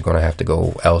wife, I was going to have to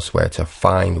go elsewhere to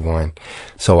find one.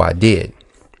 So I did.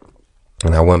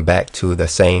 And I went back to the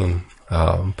same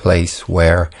place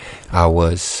where I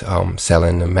was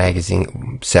selling the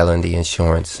magazine, selling the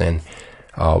insurance, and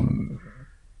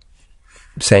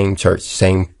same church,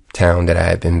 same town that I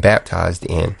had been baptized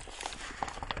in.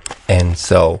 And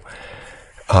so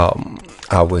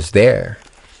I was there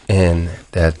in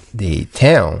the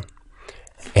town,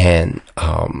 and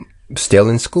still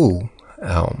in school.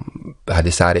 I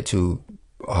decided to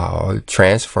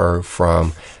transfer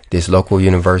from this local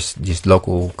university, this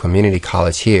local community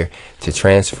college here, to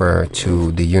transfer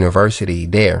to the university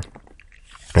there.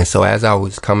 And so as I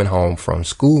was coming home from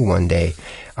school one day,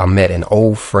 I met an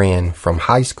old friend from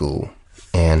high school,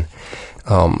 and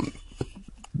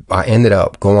I ended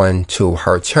up going to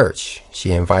her church.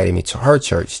 She invited me to her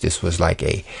church. This was like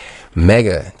a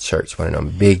mega church, one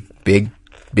of them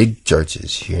big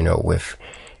churches, you know, with,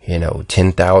 you know,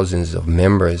 10,000s of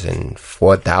members, and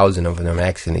 4,000 of them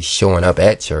actually showing up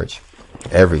at church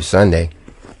every Sunday.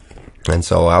 And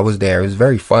so I was there. It was a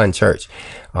very fun church.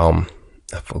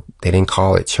 They didn't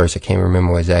call it church. I can't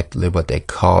remember exactly what they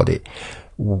called it.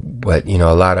 But, you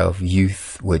know, a lot of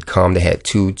youth would come. They had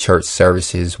 2 church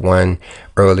services, one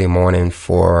early morning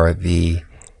for the,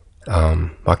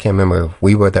 I can't remember if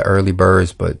we were the early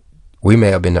birds, but we may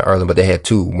have been the early, but they had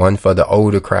 2, one for the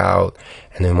older crowd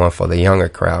and then one for the younger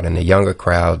crowd. And the younger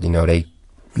crowd, you know, they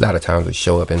a lot of times would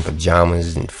show up in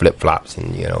pajamas and flip-flops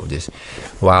and, you know, just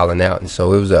wilding out. And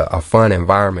so it was a fun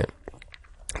environment.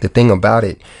 The thing about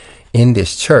it, in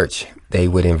this church, they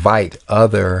would invite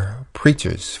other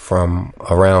preachers from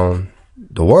around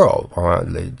the world.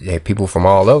 They had people from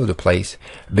all over the place,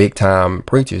 big time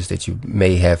preachers that you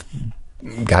may have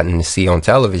gotten to see on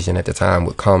television at the time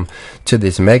would come to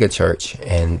this mega church,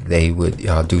 and they would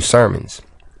do sermons.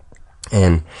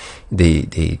 And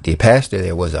the pastor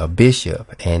there was a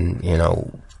bishop, and, you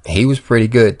know, he was pretty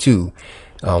good too.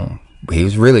 He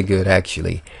was really good,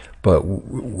 actually, but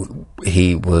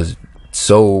he was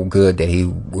so good that he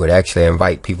would actually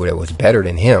invite people that was better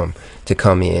than him to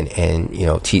come in and, you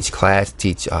know,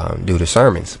 do the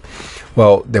sermons.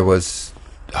 Well, there was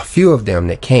a few of them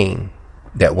that came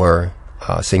that were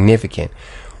significant.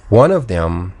 One of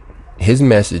them, his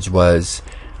message was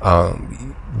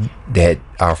that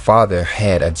our Father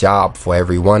had a job for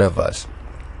every one of us,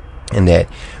 and that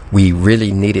we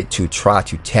really needed to try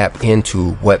to tap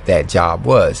into what that job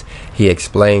was. He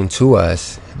explained to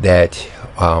us that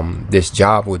this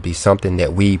job would be something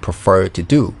that we preferred to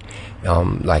do.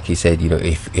 Like he said, you know,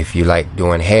 if you like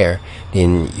doing hair,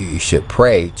 then you should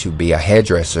pray to be a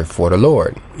hairdresser for the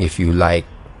Lord. If you like,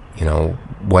 you know,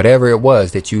 whatever it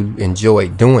was that you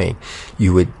enjoyed doing,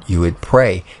 you would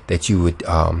pray that you would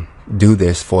do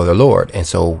this for the Lord. And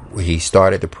so he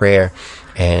started the prayer,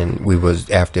 and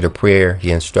after the prayer,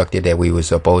 he instructed that we were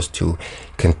supposed to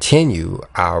continue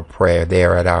our prayer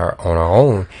there on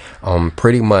our own,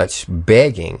 pretty much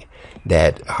begging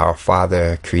that our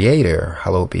Father Creator,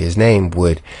 hallowed be his name,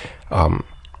 would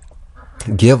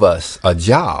give us a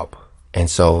job. And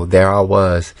so there I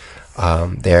was,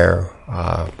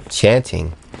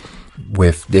 chanting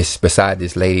with this, beside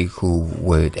this lady who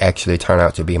would actually turn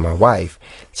out to be my wife,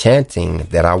 chanting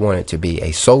that I wanted to be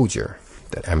a soldier.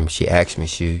 She asked me,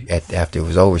 after it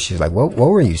was over, she's like, what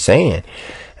were you saying?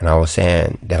 And I was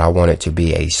saying that I wanted to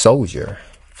be a soldier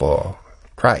for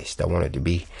Christ. I wanted to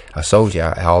be a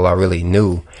soldier. All I really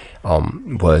knew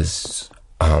was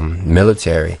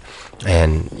military,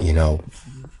 and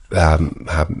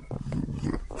I'm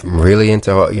really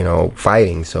into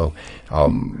fighting. So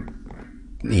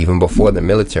even before the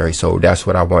military, so that's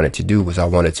what I wanted to do. Was I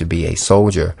wanted to be a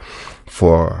soldier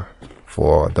for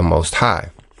the Most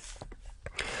High.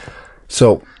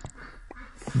 So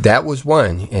that was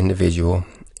one individual,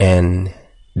 and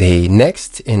the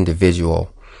next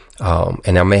individual,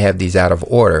 and I may have these out of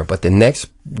order, but the next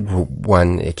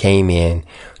one that came in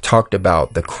talked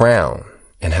about the crown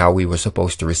and how we were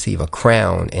supposed to receive a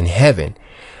crown in heaven.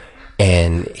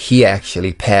 And he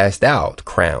actually passed out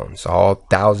crowns. All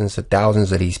thousands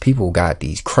of these people got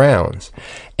these crowns,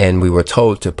 and we were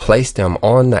told to place them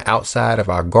on the outside of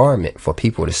our garment for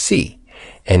people to see.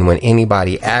 And when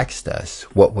anybody asked us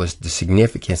what was the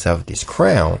significance of this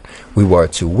crown, we were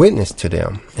to witness to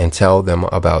them and tell them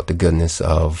about the goodness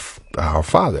of our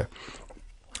Father.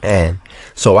 And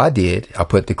so I did. I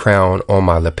put the crown on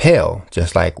my lapel,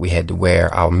 just like we had to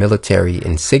wear our military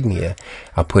insignia.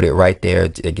 I put it right there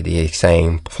at the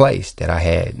same place that I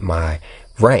had my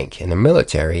rank in the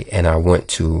military, and I went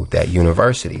to that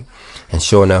university. And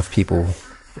sure enough, people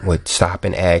would stop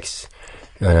and ask,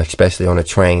 especially on a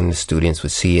train, the students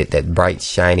would see it, that bright,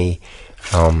 shiny,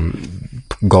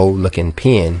 gold-looking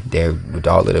pen there with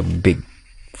all of the big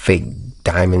fake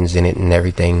diamonds in it and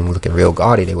everything, looking real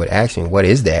gaudy. They would ask me, what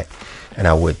is that? And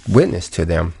I would witness to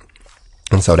them.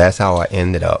 And so that's how I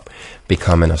ended up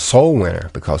becoming a soul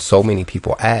winner, because so many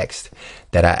people asked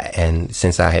that and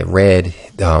since I had read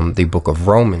the book of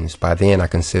Romans, by then I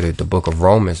considered the book of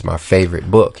Romans my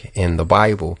favorite book in the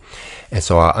Bible. And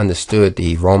so I understood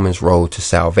the Romans road to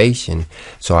salvation.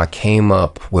 So I came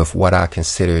up with what I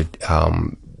considered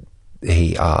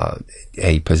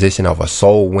a position of a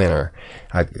soul winner.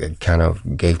 I kind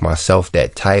of gave myself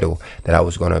that title, that I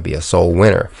was going to be a soul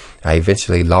winner. I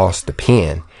eventually lost the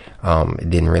pen. It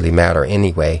didn't really matter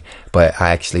anyway, but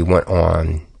I actually went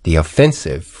on the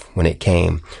offensive when it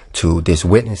came to this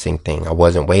witnessing thing. I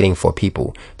wasn't waiting for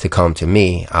people to come to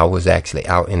me. I was actually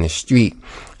out in the street,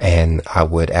 and I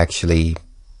would actually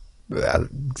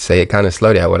say it kind of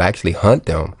slowly. I would actually hunt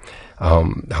them.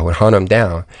 I would hunt them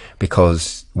down,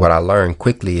 because what I learned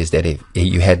quickly is that if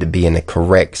you had to be in the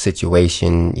correct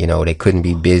situation, they couldn't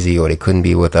be busy, or they couldn't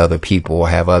be with other people or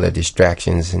have other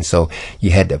distractions. And so you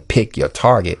had to pick your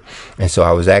target. And so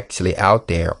I was actually out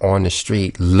there on the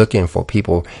street looking for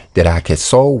people that I could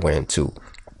soul win to.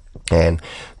 And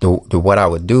what I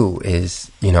would do is,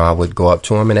 I would go up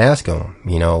to them and ask them,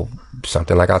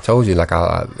 something like I told you, like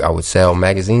I would sell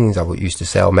magazines. I used to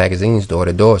sell magazines door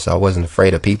to door, so I wasn't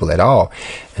afraid of people at all.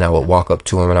 And I would walk up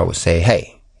to them and I would say,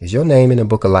 hey, is your name in the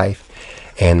book of life?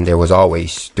 And there was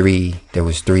always three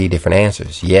different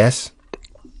answers. Yes.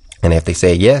 And if they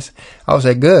say yes, I would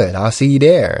say, good, I'll see you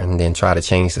there. And then try to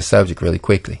change the subject really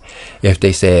quickly. If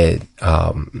they said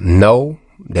no,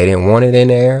 they didn't want it in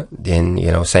there, then,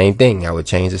 same thing. I would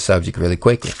change the subject really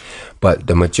quickly. But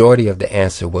the majority of the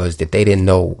answer was that they didn't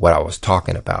know what I was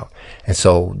talking about.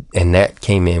 And that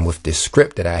came in with the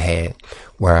script that I had,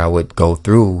 where I would go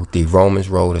through the Romans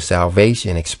road of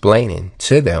salvation, explaining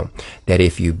to them that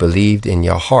if you believed in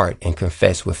your heart and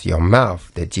confessed with your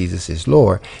mouth that Jesus is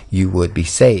Lord, you would be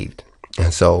saved.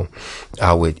 And so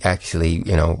I would actually,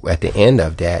 at the end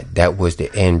of that was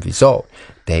the end result.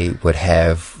 They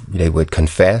would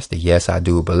confess that, yes, I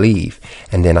do believe.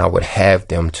 And then I would have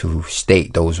them to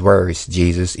state those words,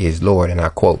 Jesus is Lord. And I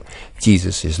quote,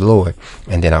 Jesus is Lord.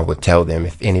 And then I would tell them,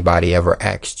 if anybody ever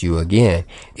asked you again,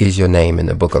 is your name in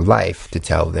the book of life, to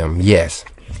tell them yes.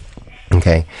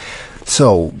 Okay.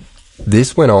 So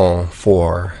this went on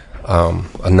for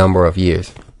a number of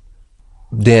years.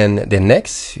 Then the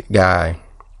next guy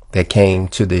that came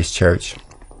to this church,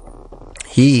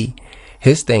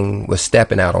 his thing was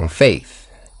stepping out on faith.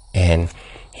 And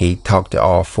he talked to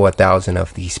all 4,000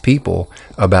 of these people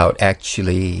about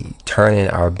actually turning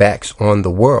our backs on the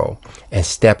world and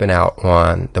stepping out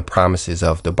on the promises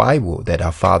of the Bible, that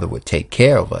our Father would take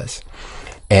care of us.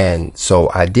 And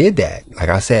so I did that. Like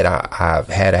I said, I've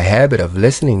had a habit of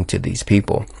listening to these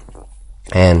people.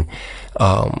 And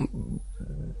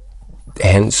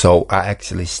so I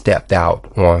actually stepped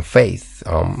out on faith.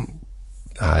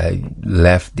 I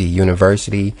left the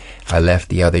university. I left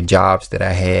the other jobs that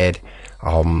I had.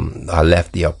 I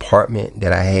left the apartment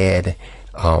that I had,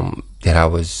 that I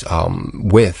was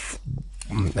with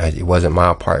it wasn't my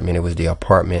apartment. It was the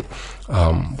apartment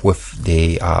with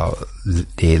the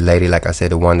lady, like I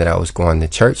said, the one that I was going to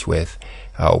church with.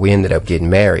 We ended up getting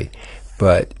married,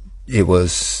 but it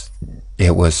was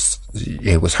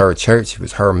her church. It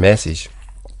was her message.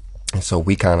 And so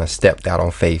we kind of stepped out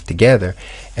on faith together.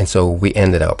 And so we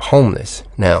ended up homeless.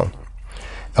 Now,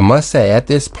 I must say at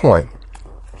this point,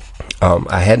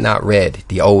 I had not read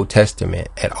the Old Testament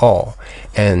at all.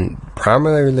 And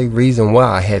primarily reason why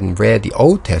I hadn't read the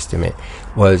Old Testament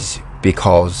was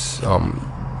because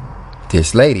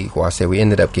this lady, who I said we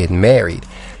ended up getting married,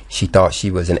 she thought she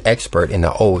was an expert in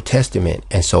the Old Testament.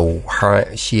 And so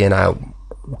she and I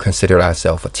considered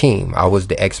ourselves a team. I was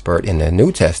the expert in the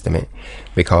New Testament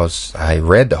because I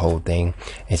read the whole thing,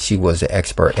 and she was the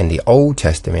expert in the Old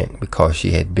Testament because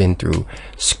she had been through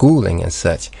schooling and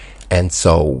such. And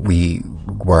so we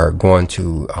were going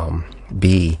to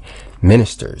be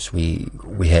ministers. We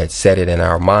had set it in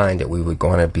our mind that we were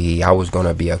going to be, I was going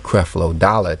to be a Creflo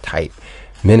Dollar type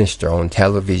minister on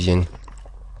television.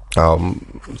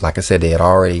 Like I said, they had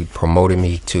already promoted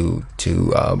me to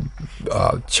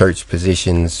church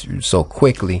positions so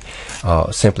quickly,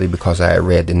 simply because I had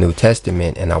read the New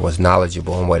Testament and I was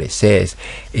knowledgeable on what it says.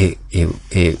 It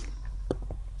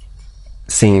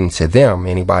seemed to them,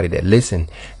 anybody that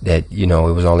listened, that, you know,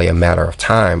 it was only a matter of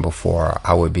time before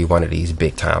I would be one of these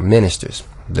big time ministers.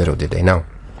 Little did they know.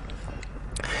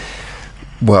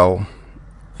 Well,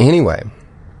 anyway,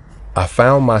 I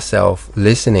found myself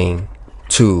listening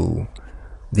to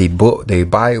the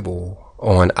Bible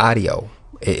on audio.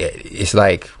 It's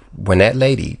like when that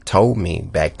lady told me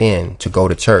back then to go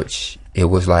to church, it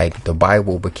was like the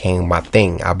Bible became my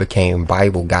thing. I became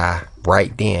Bible guy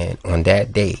right then on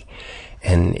that day.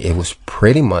 And it was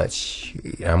pretty much,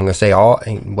 I'm going to say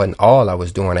it wasn't all I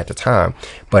was doing at the time,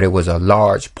 but it was a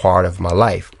large part of my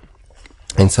life.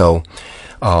 And so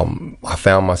I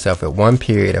found myself at one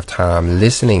period of time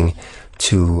listening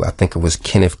to, I think it was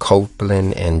Kenneth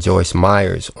Copeland and Joyce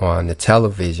Myers on the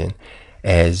television,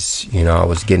 as, you know, I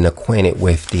was getting acquainted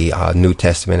with the New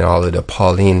Testament and all of the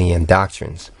Paulinian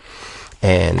doctrines.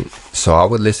 And so I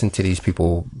would listen to these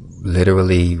people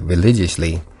literally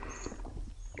religiously.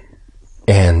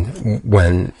 And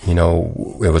when, you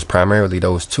know, it was primarily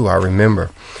those two, I remember.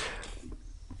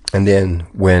 And then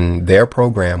when their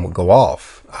program would go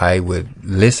off, I would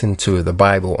listen to the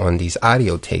Bible on these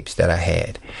audio tapes that I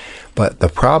had. But the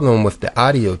problem with the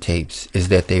audio tapes is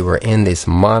that they were in this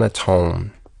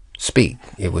monotone speak.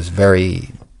 It was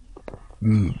very,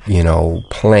 you know,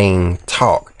 plain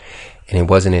talk, and it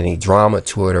wasn't any drama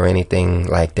to it or anything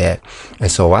like that.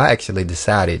 And so I actually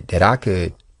decided that I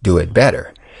could do it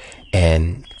better.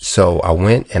 And so I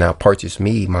went and I purchased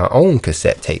me my own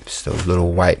cassette tapes, those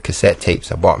little white cassette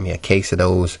tapes. I bought me a case of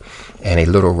those and a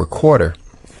little recorder.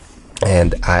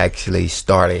 And I actually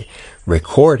started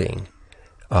recording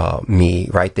me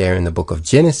right there in the book of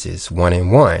Genesis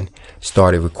 1:1,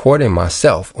 started recording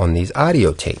myself on these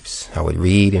audio tapes. I would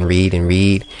read and read and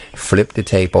read, flip the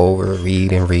tape over,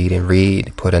 read and read and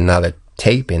read, put another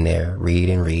tape in there, read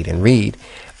and read and read,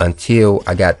 until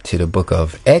I got to the book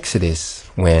of Exodus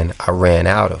when I ran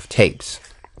out of tapes.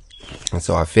 And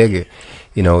so I figured,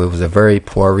 you know, it was a very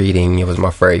poor reading. It was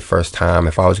my very first time.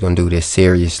 If I was going to do this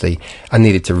seriously, I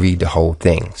needed to read the whole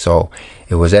thing. So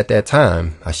it was at that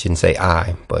time, I shouldn't say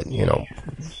but, you know,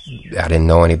 I didn't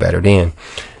know any better then.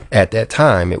 At that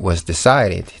time, it was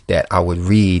decided that I would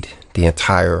read the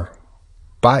entire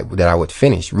Bible, that I would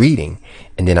finish reading,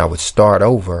 and then I would start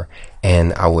over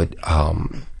and I would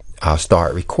I'll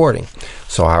start recording.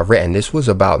 So I read, and this was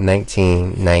about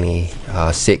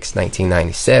 1996,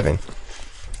 1997.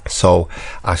 So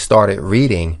I started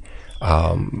reading.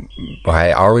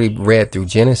 I already read through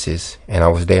Genesis and I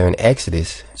was there in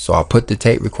Exodus. So I put the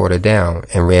tape recorder down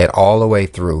and read all the way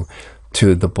through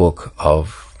to the book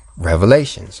of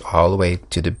Revelations, all the way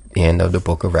to the end of the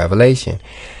book of Revelation.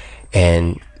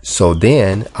 And so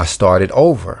then I started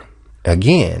over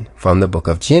again from the book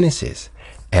of Genesis,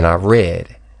 and I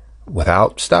read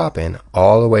without stopping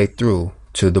all the way through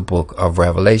to the book of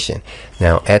Revelation.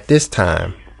 Now, at this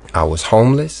time, I was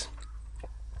homeless.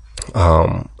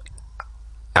 I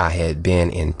had been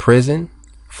in prison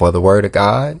for the word of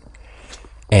God,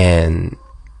 and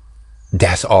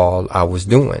that's all I was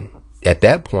doing. At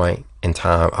that point in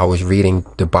time, I was reading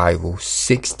the Bible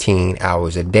 16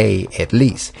 hours a day at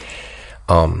least.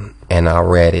 And I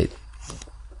read it,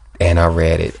 and I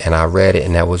read it, and I read it,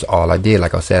 and that was all I did.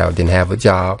 Like I said, I didn't have a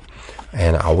job,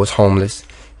 and I was homeless,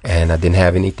 and I didn't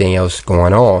have anything else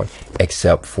going on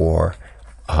except for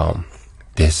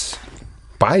this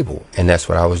Bible. And that's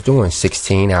what I was doing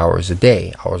 16 hours a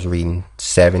day. I was reading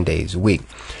 7 days a week.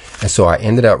 And so I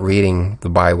ended up reading the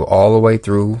Bible all the way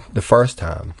through the first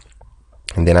time.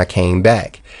 And then I came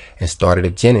back and started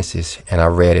at Genesis, and I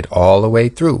read it all the way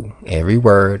through, every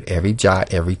word, every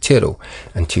jot, every tittle,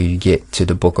 until you get to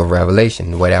the book of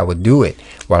Revelation. The way I would do it,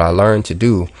 what I learned to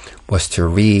do was to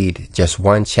read just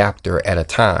one chapter at a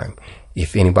time.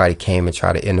 If anybody came and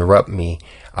tried to interrupt me,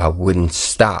 I wouldn't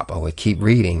stop. I would keep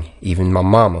reading. Even my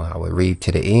mama, I would read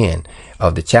to the end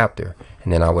of the chapter.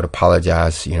 And then I would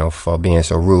apologize, for being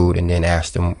so rude, and then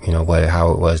ask them,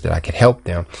 how it was that I could help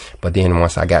them. But then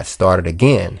once I got started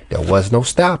again, there was no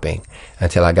stopping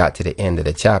until I got to the end of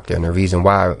the chapter. And the reason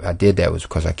why I did that was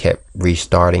because I kept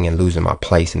restarting and losing my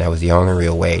place. And that was the only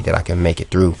real way that I could make it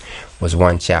through, was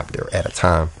one chapter at a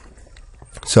time.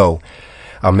 So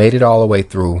I made it all the way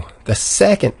through. The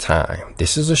second time,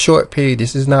 this is a short period.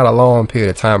 This is not a long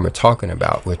period of time we're talking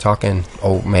about. We're talking,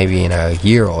 maybe in a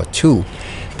year or two,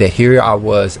 that here I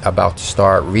was about to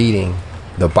start reading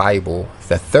the Bible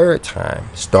the third time,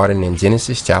 starting in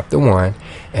Genesis chapter 1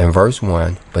 and verse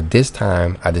 1. But this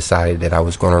time I decided that I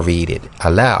was going to read it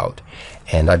aloud.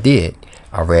 And I did.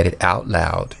 I read it out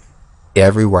loud.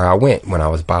 Everywhere I went, when I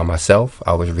was by myself,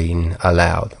 I was reading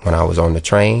aloud. When I was on the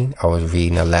train, I was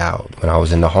reading aloud. When I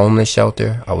was in the homeless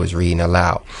shelter, I was reading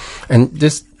aloud. And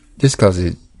just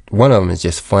because one of them is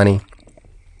just funny.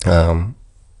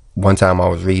 One time I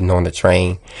was reading on the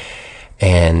train,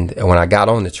 and when I got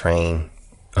on the train,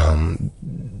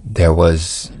 there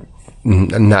was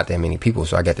not that many people,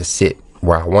 so I got to sit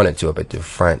where I wanted to, up at the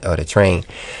front of the train.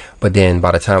 But then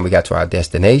by the time we got to our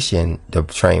destination, the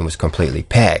train was completely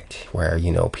packed, where,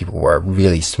 people were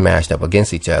really smashed up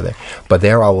against each other. But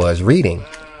there I was reading.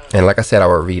 And like I said, I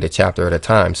would read a chapter at a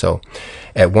time. So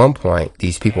at one point,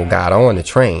 these people got on the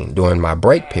train during my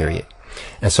break period.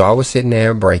 And so I was sitting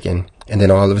there breaking. And then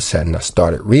all of a sudden, I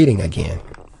started reading again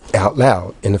out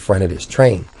loud in the front of this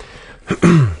train.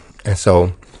 And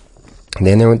so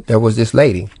then there was this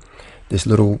lady, this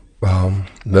little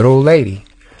lady,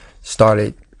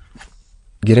 started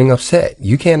getting upset.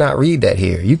 You cannot read that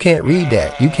here. You can't read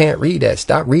that. You can't read that.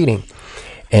 Stop reading.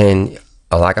 And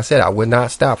like I said, I would not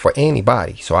stop for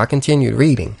anybody. So I continued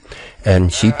reading.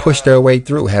 And she pushed her way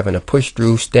through, having to push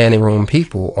through standing room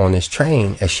people on this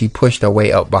train, as she pushed her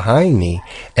way up behind me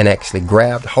and actually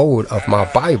grabbed hold of my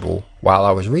Bible while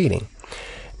I was reading.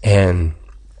 And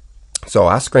so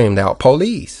I screamed out,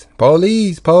 "Police,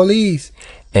 police, police."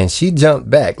 And she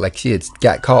jumped back like she had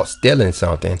got caught stealing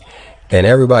something. And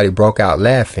everybody broke out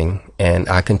laughing. And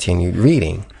I continued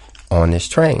reading on this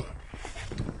train.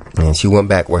 And she went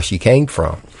back where she came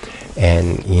from.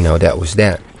 And, that was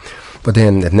that. But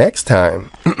then the next time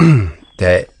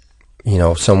that,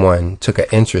 someone took an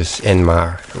interest in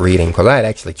my reading, because I had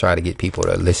actually tried to get people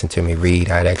to listen to me read.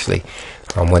 I had actually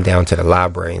went down to the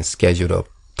library and scheduled a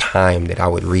time that I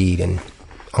would read, and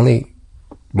only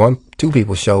 2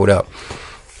 people showed up.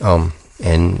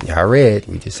 And I read.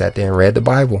 We just sat there and read the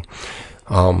Bible.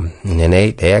 And then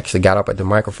they actually got up at the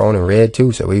microphone and read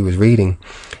too. So we was reading.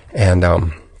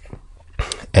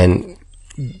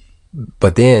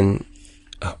 But then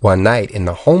one night in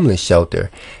the homeless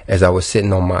shelter, as I was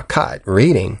sitting on my cot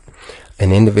reading,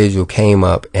 an individual came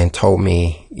up and told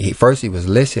me, first he was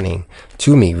listening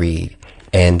to me read,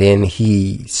 and then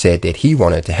he said that he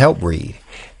wanted to help read.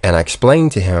 And I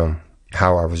explained to him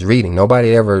how I was reading.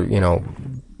 Nobody ever,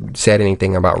 said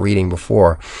anything about reading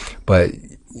before, but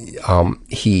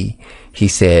he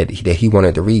said that he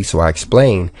wanted to read. So I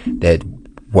explained that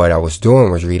what I was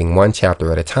doing was reading one chapter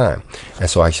at a time. And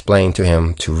so I explained to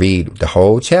him to read the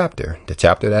whole chapter, the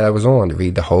chapter that I was on, to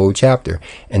read the whole chapter.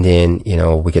 And then,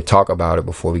 we could talk about it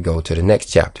before we go to the next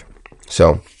chapter.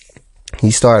 So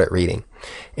he started reading,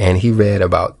 and he read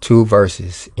about 2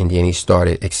 verses, and then he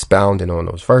started expounding on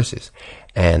those verses.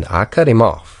 And I cut him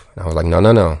off. I was like, no,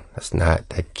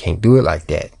 I can't do it like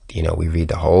that. We read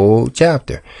the whole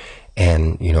chapter.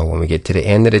 And, when we get to the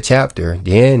end of the chapter,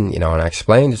 then, and I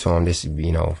explained it to him, this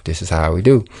is how we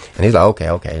do. And he's like,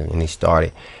 okay. And he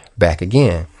started back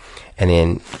again. And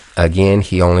then again,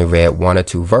 he only read 1 or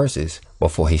 2 verses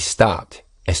before he stopped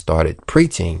and started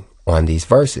preaching on these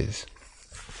verses.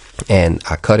 And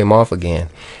I cut him off again.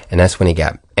 And that's when he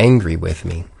got angry with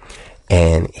me.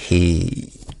 And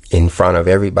he, in front of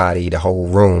everybody, the whole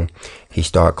room, he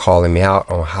started calling me out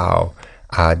on how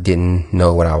I didn't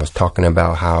know what I was talking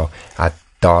about, how I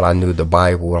thought I knew the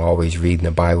Bible, always reading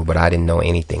the Bible, but I didn't know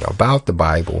anything about the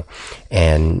Bible.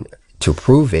 And to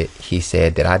prove it, he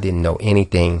said that I didn't know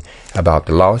anything about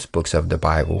the lost books of the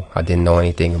Bible. I didn't know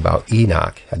anything about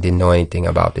Enoch. I didn't know anything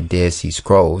about the Dead Sea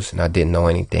Scrolls, and I didn't know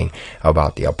anything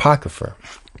about the Apocrypha.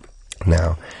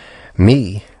 Now,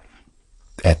 me,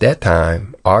 at that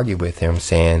time, argued with him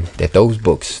saying that those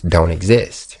books don't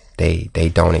exist.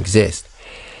 They don't exist.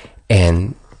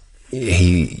 And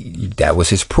that was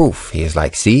his proof. He was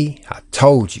like, see, I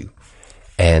told you.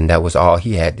 And that was all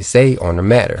he had to say on the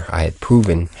matter. I had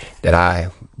proven that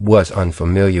I was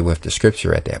unfamiliar with the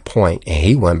scripture at that point, and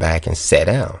he went back and sat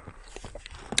down.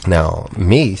 Now,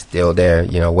 me still there,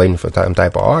 waiting for some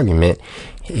type of argument.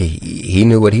 He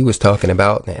knew what he was talking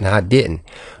about, and I didn't.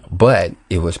 But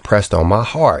it was pressed on my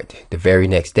heart the very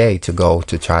next day to go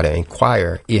to try to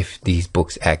inquire if these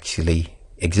books actually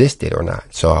existed or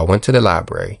not. So I went to the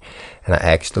library and I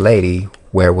asked the lady,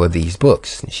 where were these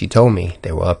books? And she told me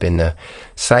they were up in the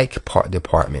psych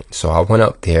department. So I went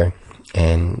up there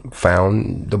and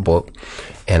found the book,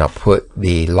 and I put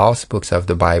the lost books of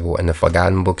the Bible and the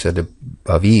forgotten books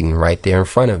of Eden right there in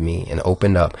front of me, and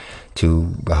opened up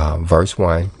to verse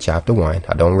 1, chapter 1.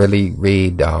 I don't really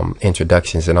read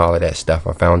introductions and all of that stuff.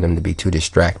 I found them to be too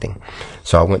distracting.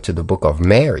 So I went to the book of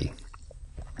Mary,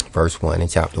 verse 1 in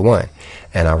chapter 1,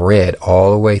 and I read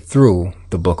all the way through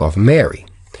the book of Mary.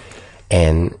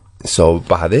 And so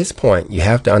by this point, you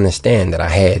have to understand that I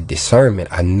had discernment.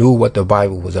 I knew what the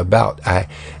Bible was about.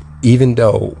 Even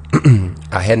though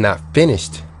I had not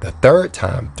finished the third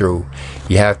time through,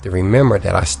 you have to remember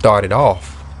that I started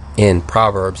off in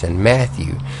Proverbs and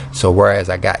Matthew. So whereas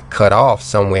I got cut off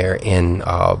somewhere in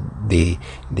the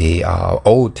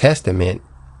Old Testament,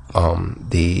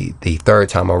 the third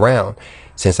time around,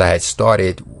 since I had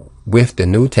started with the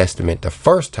New Testament the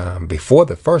first time, before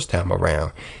the first time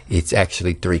around, it's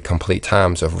actually 3 complete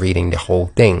times of reading the whole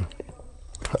thing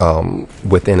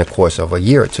within the course of a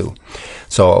year or two.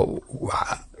 So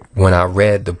when I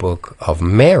read the book of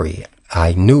Mary,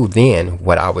 I knew then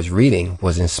what I was reading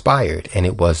was inspired, and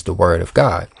it was the Word of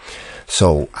God.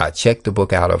 So I checked the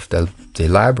book out of the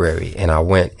library, and I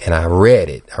went and I read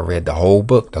it. I read the whole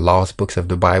book, the lost books of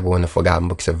the Bible and the forgotten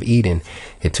books of Eden.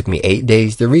 It took me 8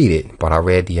 days to read it, but I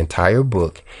read the entire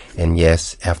book. And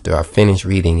yes, after I finished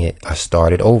reading it, I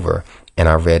started over and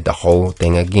I read the whole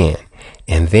thing again.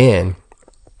 And then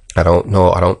I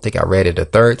don't think I read it a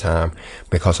third time,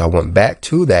 because I went back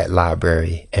to that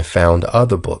library and found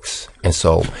other books. And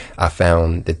so I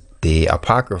found the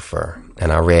Apocrypha,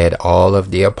 and I read all of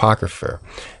the Apocrypha.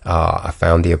 I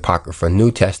found the Apocrypha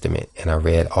New Testament, and I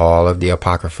read all of the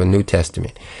Apocrypha New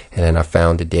Testament. And then I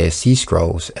found the Dead Sea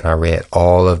Scrolls, and I read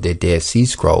all of the Dead Sea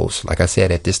Scrolls. Like I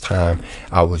said, at this time,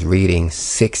 I was reading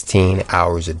 16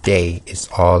 hours a day. It's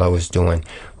all I was doing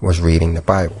was reading the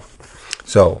Bible.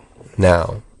 So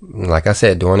now, like I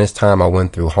said, during this time, I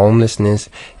went through homelessness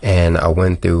and I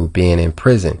went through being in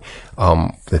prison.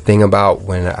 The thing about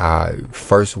when I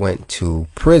first went to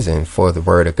prison for the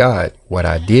Word of God, what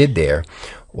I did there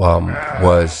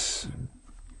was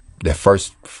the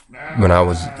first, when I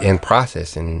was in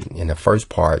process in the first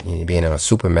part, being in a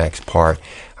Supermax part,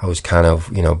 I was kind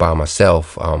of, by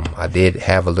myself. I did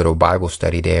have a little Bible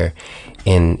study there.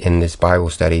 In this Bible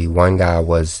study, one guy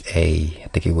was a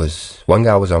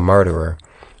murderer.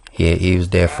 He was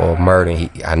there for murder.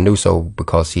 I knew so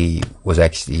because he was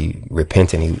actually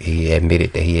repentant. He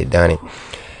admitted that he had done it.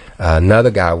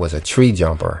 Another guy was a tree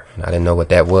jumper. And I didn't know what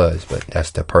that was, but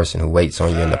that's the person who waits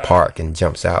on you in the park and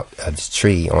jumps out of this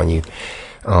tree on you.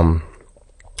 And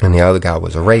the other guy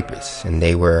was a rapist. And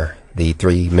they were the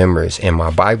 3 members in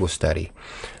my Bible study.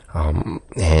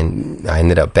 And I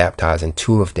ended up baptizing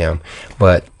 2 of them.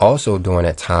 But also during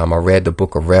that time, I read the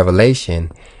book of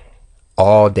Revelation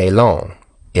all day long.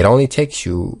 It only takes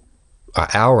you an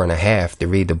hour and a half to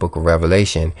read the book of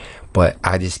Revelation, but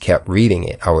I just kept reading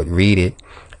it. I would read it,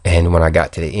 and when I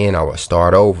got to the end, I would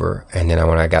start over. And then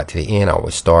when I got to the end, I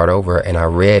would start over, and I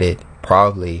read it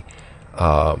probably,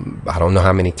 I don't know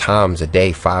how many times a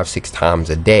day, 5-6 times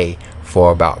a day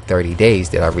for about 30 days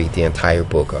that I read the entire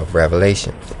book of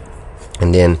Revelation.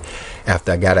 And then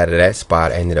after I got out of that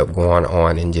spot, I ended up going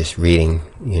on and just reading,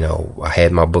 I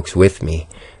had my books with me.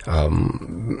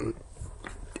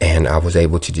 And I was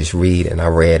able to just read, and I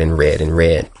read and read and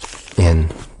read in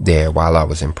there while I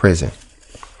was in prison.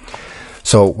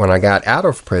 So when I got out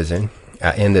of prison,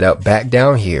 I ended up back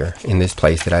down here in this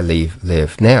place that I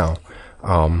live now.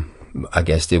 I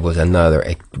guess it was another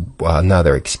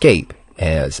escape,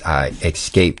 as I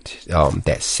escaped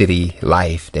that city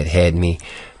life that had me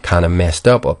kind of messed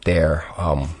up there.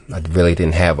 I really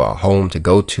didn't have a home to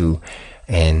go to.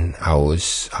 And I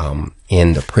was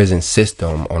in the prison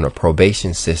system, on a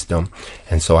probation system.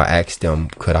 And so I asked them,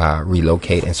 could I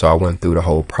relocate? And so I went through the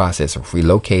whole process of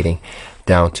relocating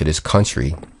down to this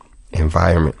country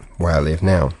environment where I live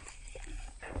now.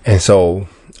 And so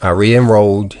I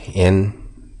re-enrolled in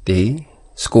the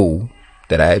school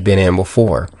that I had been in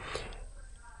before.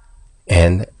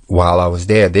 And while I was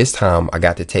there, this time I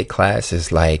got to take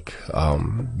classes like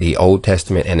the Old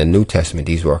Testament and the New Testament.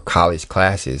 These were college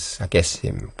classes. I guess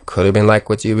it could have been like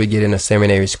what you would get in a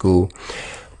seminary school,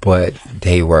 but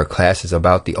they were classes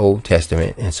about the Old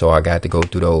Testament. And so I got to go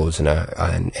through those, and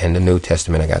the New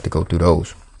Testament, I got to go through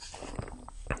those.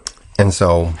 And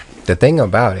so the thing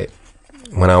about it,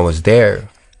 when I was there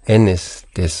in this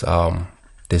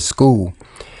school,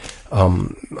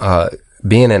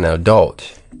 being an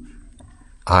adult,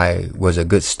 I was a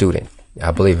good student.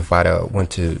 I believe if I'd went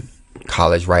to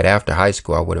college right after high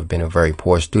school, I would have been a very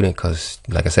poor student, because,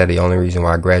 like I said, the only reason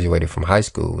why I graduated from high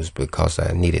school was because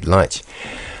I needed lunch.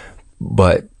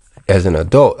 But as an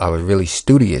adult, I was really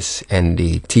studious, and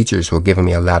the teachers were giving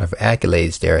me a lot of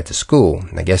accolades there at the school.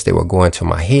 And I guess they were going to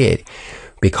my head,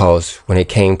 because when it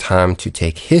came time to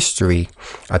take history,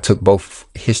 I took both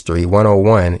History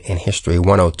 101 and History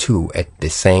 102 at the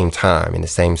same time in the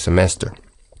same semester.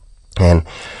 And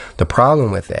the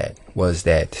problem with that was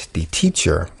that the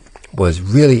teacher was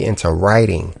really into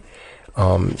writing.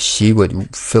 She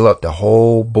would fill up the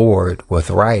whole board with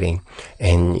writing,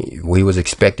 and we was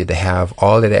expected to have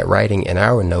all of that writing in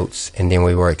our notes, and then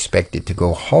we were expected to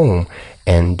go home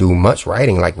and do much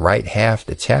writing, like write half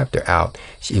the chapter out.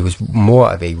 It was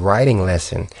more of a writing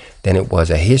lesson than it was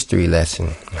a history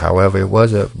lesson. However, it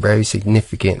was a very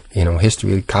significant,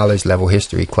 history, college level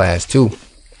history class too.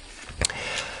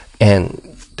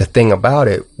 And the thing about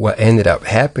it, what ended up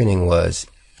happening was,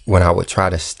 when I would try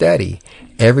to study,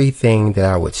 everything that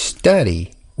I would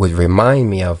study would remind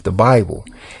me of the Bible.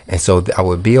 And so I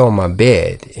would be on my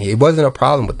bed. It wasn't a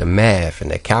problem with the math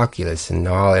and the calculus and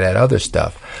all of that other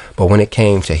stuff. But when it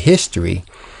came to history,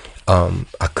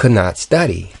 I could not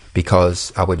study,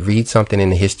 because I would read something in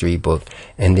the history book,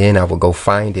 and then I would go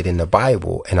find it in the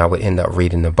Bible, and I would end up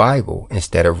reading the Bible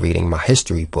instead of reading my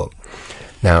history book.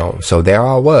 Now, so there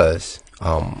I was,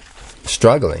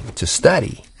 struggling to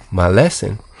study my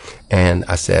lesson. And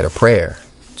I said a prayer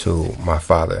to my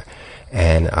father,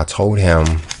 and I told him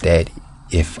that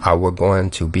if I were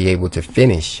going to be able to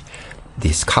finish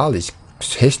this college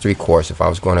history course, if I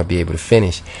was going to be able to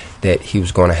finish, that he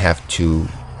was going to have to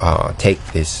take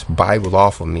this Bible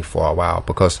off of me for a while,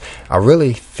 because I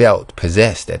really felt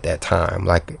possessed at that time,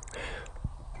 like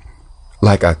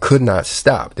I could not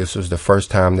stop. This was the first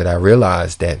time that I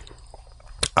realized that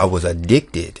I was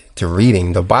addicted to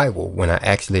reading the Bible. When I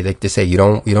actually, like they say, you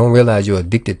don't realize you're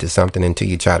addicted to something until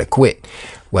you try to quit.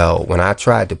 Well, when I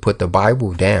tried to put the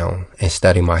Bible down and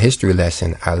study my history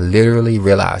lesson, I literally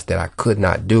realized that I could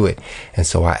not do it. And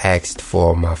so I asked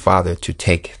for my father to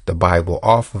take the Bible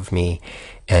off of me,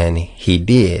 and he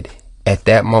did. At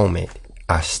that moment,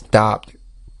 I stopped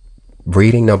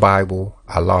reading the Bible.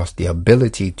 I lost the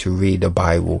ability to read the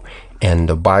Bible, and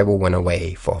the Bible went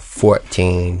away for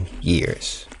 14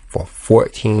 years. For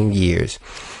 14 years,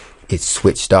 it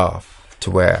switched off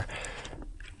to where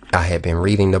I had been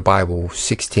reading the Bible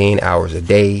 16 hours a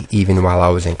day, even while I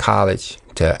was in college,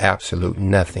 to absolute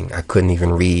nothing. I couldn't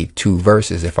even read 2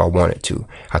 verses if I wanted to.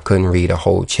 I couldn't read a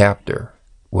whole chapter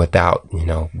without,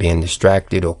 being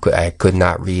distracted, or I could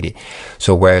not read it.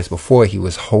 So whereas before he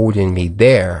was holding me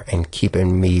there and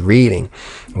keeping me reading,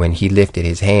 when he lifted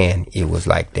his hand, it was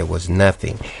like there was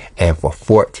nothing. And for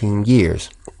 14 years,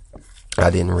 I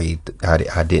did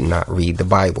not read the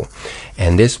Bible.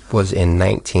 And this was in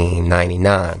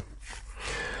 1999.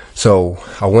 So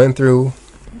I went through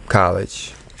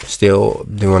college, still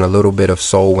doing a little bit of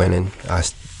soul winning. I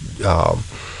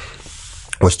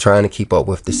was trying to keep up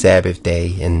with the Sabbath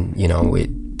day, and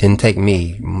it didn't take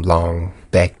me long.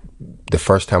 Back the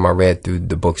first time I read through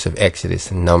the books of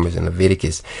Exodus and Numbers and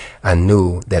Leviticus, I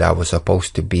knew that I was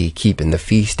supposed to be keeping the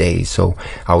feast days. So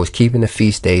I was keeping the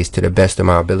feast days to the best of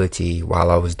my ability while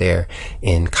I was there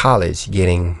in college,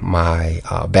 getting my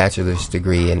bachelor's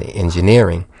degree in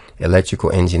engineering,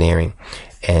 electrical engineering,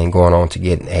 and going on to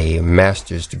get a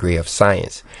master's degree of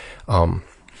science.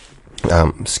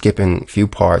 Skipping a few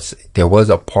parts. There was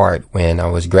a part when I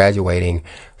was graduating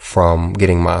from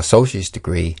getting my associate's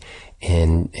degree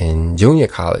in junior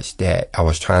college that I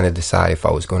was trying to decide if I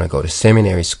was going to go to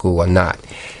seminary school or not.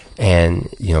 And,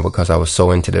 because I was so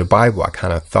into the Bible, I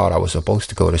kind of thought I was supposed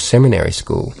to go to seminary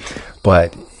school.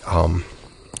 But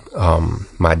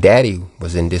my daddy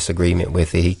was in disagreement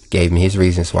with it. He gave me his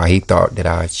reasons why he thought that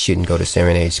I shouldn't go to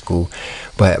seminary school.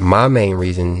 But my main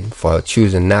reason for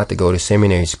choosing not to go to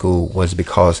seminary school was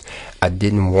because I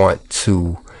didn't want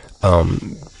to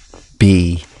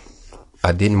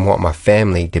I didn't want my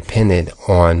family dependent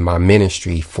on my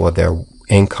ministry for their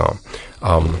income.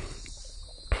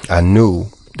 I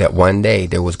knew that one day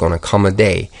there was going to come a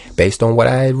day, based on what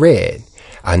I had read,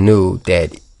 I knew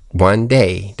that one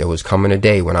day there was coming a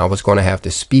day when I was going to have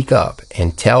to speak up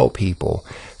and tell people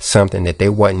something that they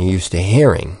wasn't used to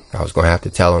hearing. I was going to have to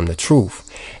tell them the truth.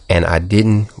 And I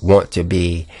didn't want to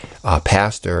be a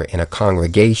pastor in a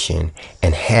congregation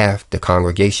and have the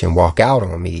congregation walk out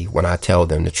on me when I tell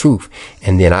them the truth.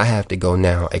 And then I have to go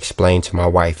now explain to my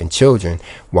wife and children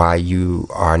why you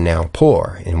are now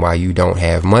poor and why you don't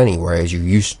have money. Whereas you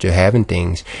used to having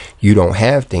things, you don't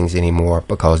have things anymore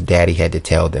because daddy had to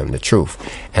tell them the truth.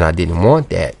 And I didn't want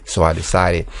that. So I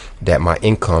decided that my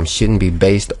income shouldn't be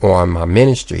based on my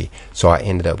ministry. So I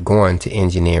ended up going to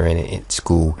engineering in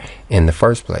school in the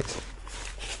first place.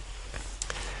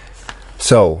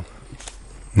 So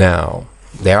now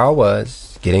there I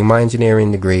was getting my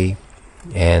engineering degree,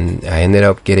 and I ended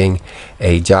up getting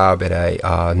a job at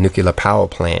a nuclear power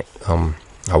plant.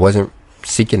 I wasn't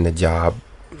seeking the job.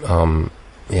 I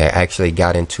actually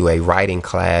got into a writing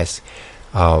class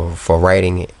for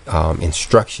writing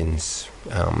instructions.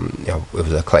 It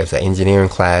was a class, an engineering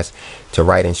class to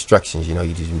write instructions. You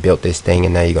just built this thing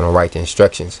and now you're going to write the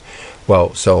instructions.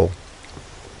 Well, so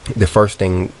the first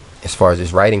thing as far as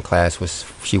this writing class was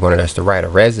she wanted us to write a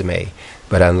resume.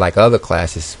 But unlike other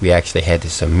classes, we actually had to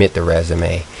submit the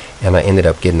resume. And I ended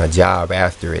up getting a job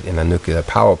after it in a nuclear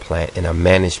power plant in a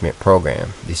management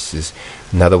program. This is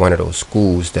another one of those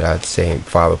schools that I'd say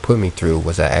Father put me through.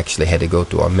 Was I actually had to go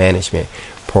through a management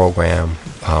program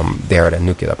there at a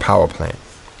nuclear power plant.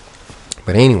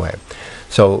 But anyway,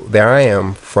 so there I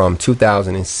am from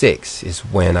 2006 is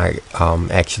when I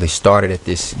actually started at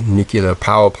this nuclear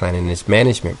power plant in this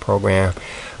management program,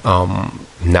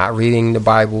 not reading the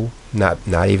Bible, not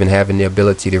even having the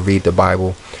ability to read the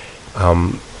Bible,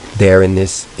 there in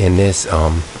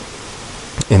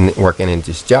working in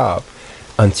this job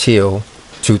until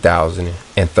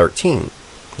 2013.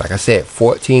 Like I said,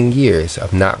 14 years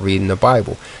of not reading the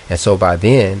Bible. And so by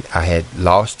then I had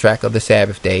lost track of the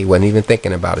Sabbath day. Wasn't even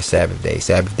thinking about a Sabbath day.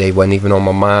 Sabbath day wasn't even on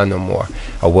my mind no more.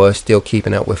 I was still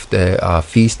keeping up with the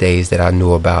feast days that I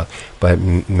knew about, but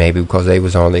maybe because they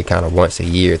was only kind of once a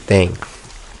year thing.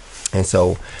 And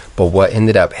so, but what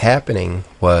ended up happening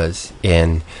was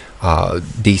in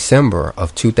December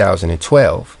of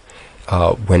 2012,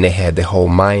 when they had the whole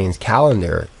Mayans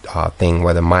calendar thing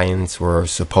where the Mayans were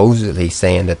supposedly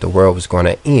saying that the world was going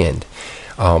to end.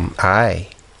 I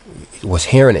was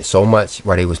hearing it so much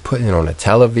where they was putting it on the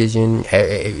television.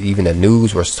 Even the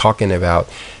news was talking about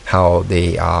how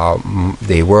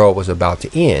the world was about to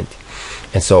end.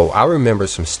 And so I remember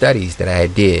some studies that I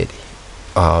did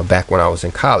back when I was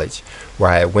in college,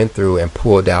 where I went through and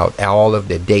pulled out all of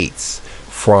the dates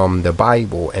from the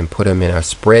Bible and put them in a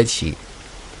spreadsheet.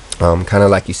 Kind of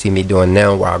like you see me doing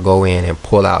now, where I go in and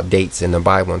pull out dates in the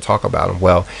Bible and talk about them.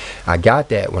 Well, I got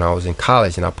that when I was in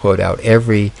college, and I pulled out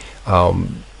every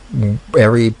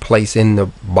place in the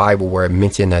Bible where it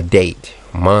mentioned a date,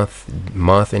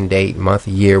 month and date, month,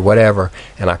 year, whatever,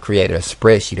 and I created a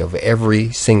spreadsheet of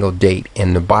every single date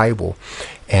in the Bible.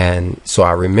 And so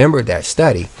I remembered that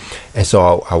study, and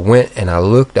so I went and I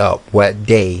looked up what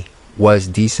day was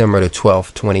December the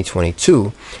 12th,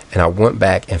 2022, and I went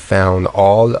back and found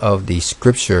all of the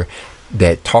scripture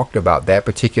that talked about that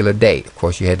particular date. Of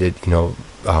course, you had to,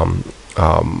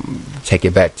 take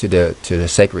it back to the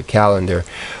sacred calendar,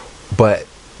 but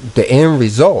the end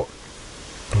result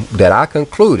that I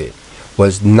concluded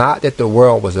was not that the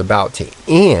world was about to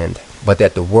end, but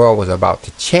that the world was about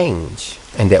to change,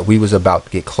 and that we was about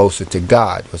to get closer to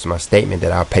God. Was my statement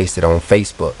that I pasted on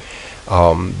Facebook.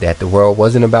 That the world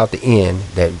wasn't about to end,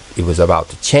 that it was about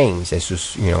to change. This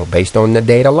was, based on the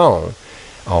date alone,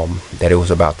 that it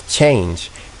was about to change,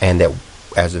 and that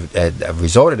as a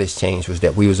result of this change was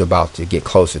that we was about to get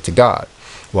closer to God.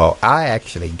 Well, I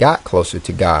actually got closer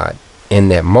to God in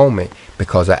that moment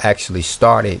because I actually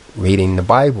started reading the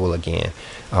Bible again.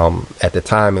 At the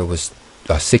time, it was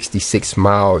a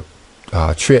 66-mile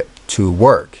trip to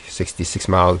work, 66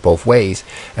 miles both ways.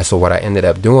 And so what I ended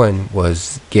up doing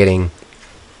was getting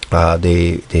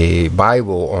the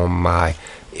Bible on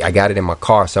I got it in my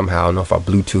car somehow. I don't know if I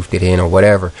Bluetoothed it in or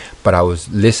whatever, but I was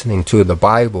listening to the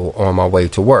Bible on my way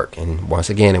to work. And once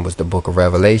again, it was the book of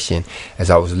Revelation as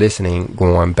I was listening,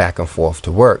 going back and forth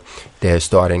to work there,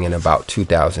 starting in about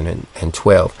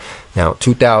 2012. Now,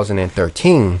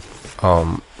 2013,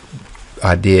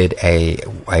 I did a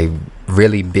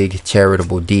really big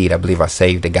charitable deed. I believe I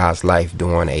saved a guy's life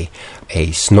during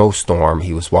a snowstorm.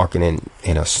 He was walking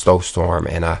in a snowstorm,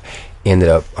 and I ended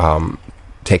up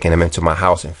taking him into my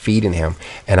house and feeding him.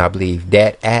 And I believe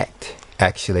that act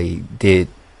actually did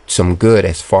some good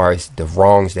as far as the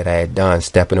wrongs that I had done,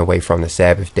 stepping away from the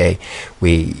Sabbath day.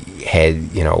 We had,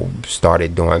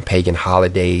 started doing pagan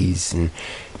holidays and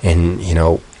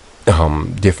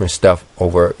different stuff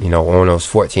over, on those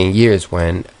 14 years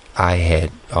when I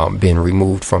had been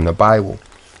removed from the Bible.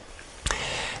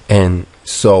 And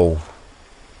so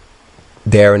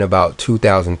there in about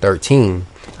 2013,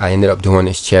 I ended up doing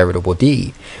this charitable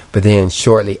deed. But then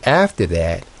shortly after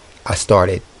that, I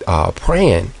started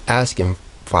praying, asking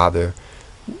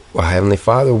Heavenly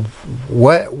Father,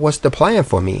 what's the plan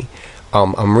for me?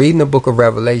 I'm reading the book of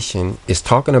Revelation. It's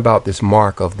talking about this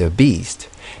mark of the beast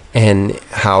and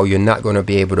how you're not going to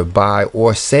be able to buy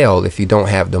or sell if you don't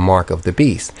have the mark of the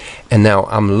beast. And now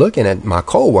I'm looking at my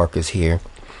co-workers here,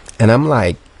 and I'm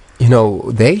like,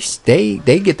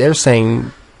 they get their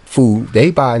same food.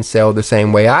 They buy and sell the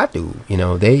same way I do.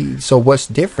 So what's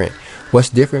different? What's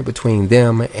different between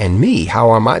them and me?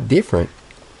 How am I different?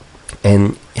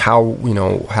 And how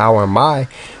am I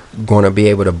going to be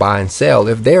able to buy and sell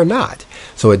if they're not?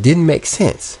 So it didn't make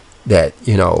sense that,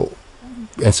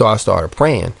 and so I started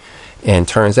praying, and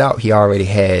turns out he already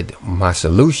had my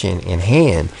solution in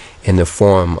hand in the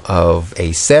form of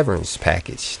a severance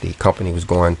package. The company was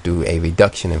going through a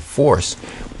reduction in force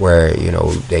where,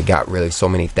 they got rid of so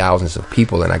many thousands of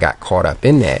people, and I got caught up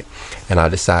in that. And I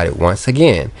decided once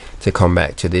again to come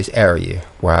back to this area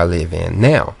where I live in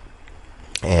now.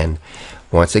 And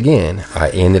once again, I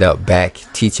ended up back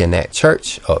teaching that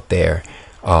church up there.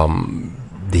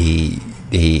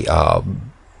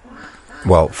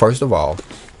 Well, first of all,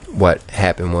 what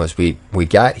happened was we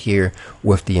got here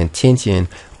with the intention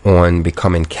on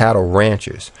becoming cattle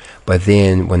ranchers. But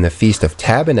then when the Feast of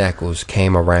Tabernacles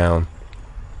came around,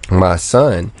 my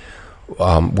son,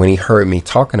 when he heard me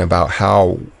talking about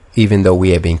how even though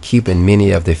we had been keeping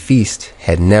many of the feasts,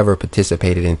 had never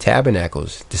participated in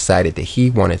tabernacles, decided that he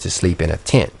wanted to sleep in a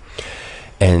tent.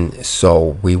 And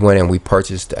so we went and we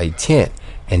purchased a tent,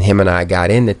 and him and I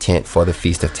got in the tent for the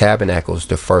Feast of Tabernacles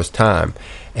the first time.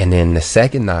 And then the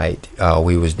second night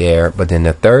we was there, but then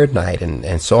the third night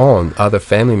and so on, other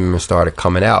family members started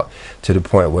coming out to the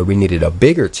point where we needed a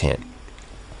bigger tent.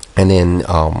 And then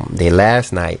the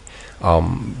last night,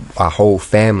 our whole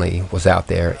family was out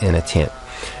there in a tent.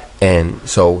 And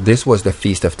so this was the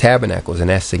Feast of Tabernacles, and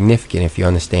that's significant if you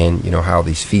understand, how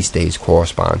these feast days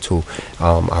correspond to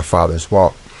our Father's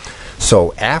walk.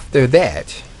 So after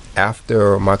that,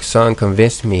 after my son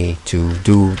convinced me to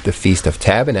do the Feast of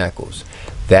Tabernacles,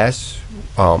 that's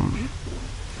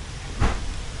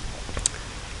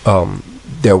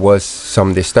there was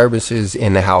some disturbances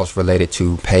in the house related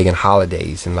to pagan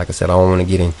holidays, and like I said, I don't want to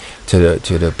get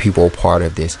into the people part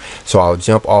of this, so I'll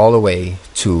jump all the way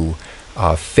to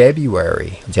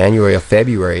January or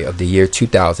February of the year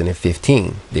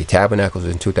 2015. The tabernacles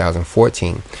was in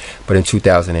 2014, but in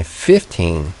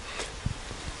 2015,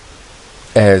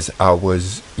 as I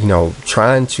was,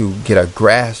 trying to get a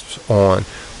grasp on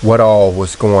what all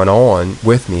was going on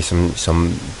with me,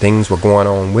 some things were going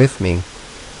on with me,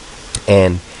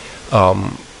 and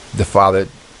the Father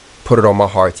put it on my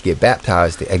heart to get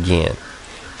baptized again.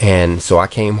 And so I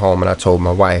came home and I told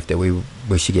my wife that we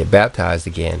should get baptized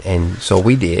again. And so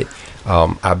we did.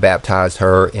 I baptized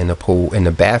her in the pool, in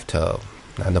the bathtub.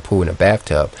 Not in the pool, in the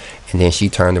bathtub. And then she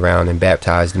turned around and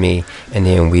baptized me. And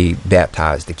then we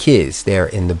baptized the kids there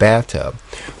in the bathtub.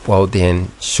 Well,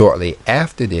 then shortly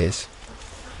after this,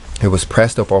 it was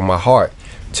pressed up on my heart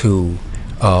to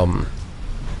the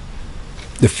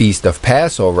Feast of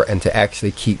Passover and to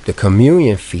actually keep the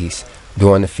communion feast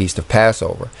during the Feast of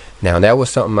Passover. Now, that was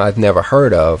something I'd never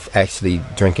heard of, actually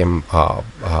drinking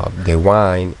the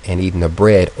wine and eating the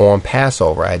bread on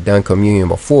Passover. I had done communion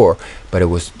before, but it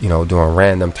was, during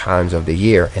random times of the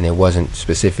year, and it wasn't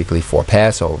specifically for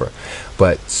Passover.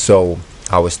 But so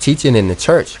I was teaching in the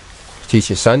church,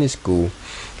 teaching Sunday school,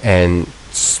 and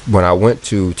when I went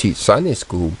to teach Sunday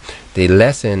school, the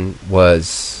lesson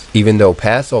was, even though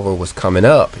Passover was coming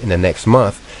up in the next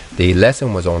month, the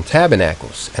lesson was on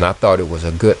tabernacles, and I thought it was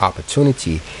a good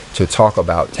opportunity to talk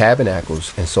about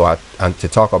tabernacles, and so to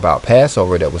talk about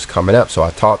Passover that was coming up. So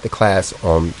I taught the class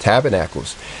on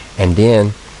tabernacles, and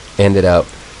then ended up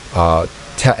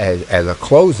as a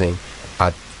closing,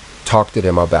 I talked to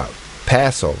them about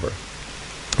Passover,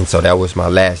 and so that was my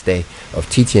last day of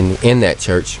teaching in that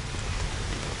church.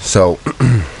 So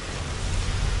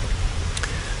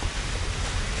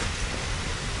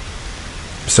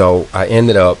So I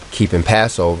ended up keeping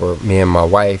Passover. Me and my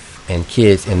wife and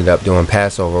kids ended up doing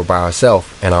Passover by ourselves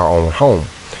in our own home.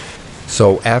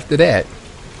 So after that,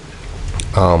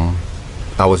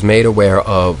 I was made aware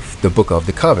of the Book of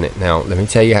the Covenant. Now, let me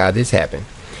tell you how this happened.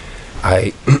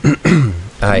 I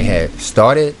had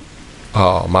started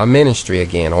my ministry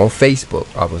again on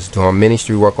Facebook. I was doing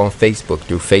ministry work on Facebook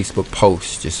through Facebook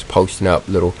posts, just posting up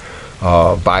little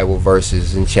Bible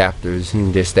verses and chapters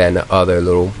and this, that, and the other,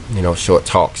 little, short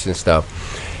talks and stuff.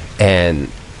 And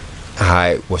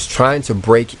I was trying to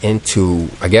break into,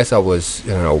 I guess I was,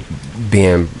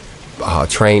 being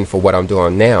trained for what I'm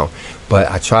doing now, but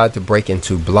I tried to break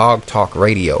into blog talk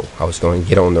radio. I was going to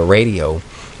get on the radio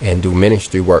and do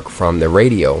ministry work from the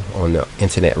radio, on the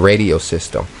internet radio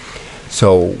system.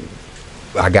 So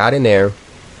I got in there,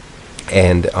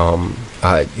 and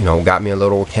I got me a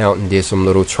little account and did some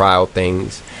little trial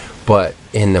things. But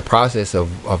in the process of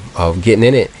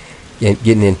getting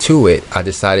into it, I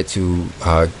decided to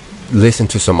listen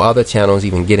to some other channels,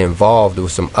 even get involved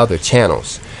with some other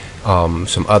channels,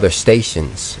 some other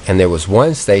stations. And there was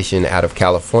one station out of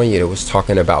California that was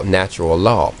talking about natural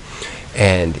law.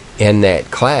 And in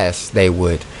that class, they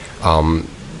would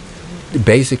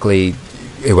basically,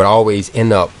 it would always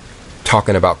end up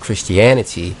talking about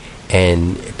Christianity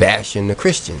and bashing the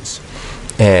Christians.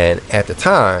 And at the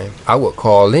time, I would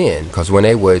call in, because when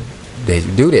they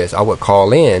do this, I would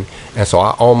call in, and so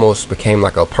I almost became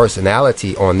like a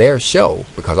personality on their show,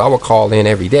 because I would call in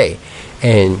every day,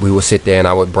 and we would sit there and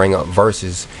I would bring up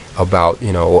verses about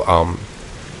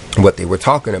what they were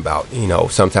talking about.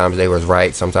 Sometimes they was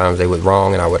right, sometimes they was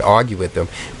wrong, and I would argue with them.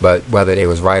 But whether they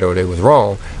was right or they was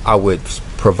wrong, I would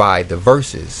provide the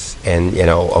verses and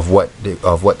of what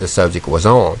the subject was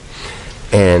on.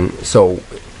 And so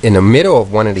in the middle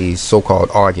of one of these so-called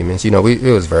arguments, it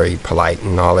was very polite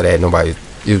and all of that. Nobody,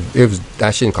 it was,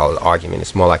 I shouldn't call it an argument.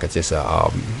 It's more like just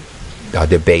a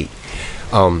debate.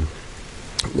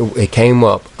 It came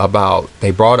up about,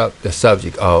 they brought up the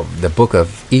subject of the book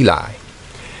of Eli.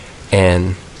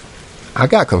 And I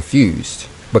got confused,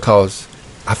 because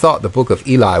I thought the book of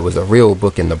Eli was a real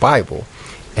book in the Bible.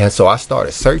 And so I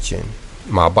started searching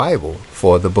my Bible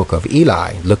for the book of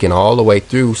Eli, looking all the way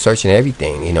through, searching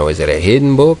everything. Is it a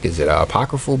hidden book? Is it an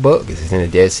apocryphal book? Is it in the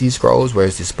Dead Sea Scrolls? Where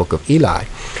is this book of Eli?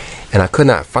 And I could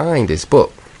not find this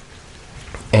book.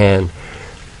 And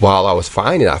while I was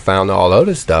finding it, I found all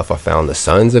other stuff. I found the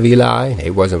sons of Eli.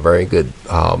 They wasn't very good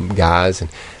guys. And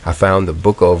I found the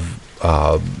book of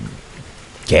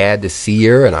Gad the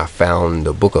seer, and I found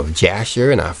the book of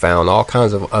Jasher, and I found all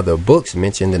kinds of other books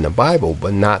mentioned in the Bible,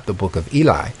 but not the book of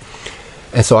Eli.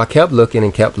 And so I kept looking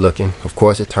and kept looking. Of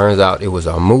course, it turns out it was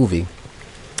a movie.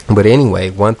 But anyway,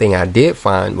 one thing I did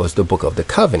find was the book of the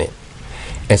covenant.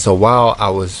 And so while I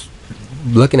was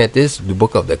looking at the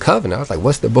book of the covenant, I was like,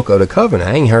 what's the book of the covenant?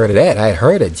 I ain't heard of that. I had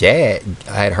heard of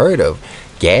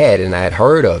Gad, and I had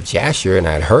heard of Jasher, and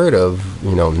I had heard of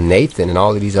Nathan and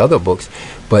all of these other books,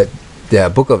 but the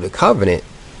book of the covenant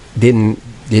didn't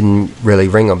really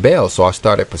ring a bell. So I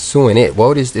started pursuing it.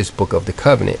 What is this book of the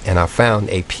covenant? And I found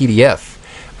a PDF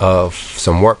of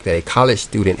some work that a college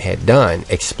student had done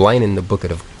explaining the book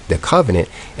of the covenant,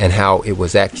 and how it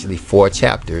was actually 4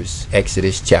 chapters.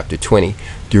 Exodus chapter 20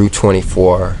 through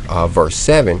 24 verse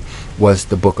 7 was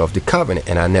the book of the covenant,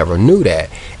 and I never knew that.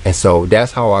 And so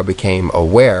that's how I became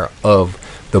aware of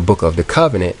the book of the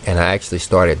covenant, and I actually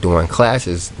started doing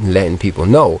classes letting people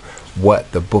know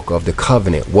what the book of the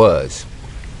covenant was.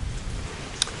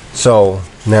 So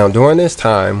now during this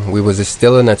time, we was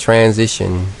still in a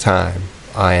transition time,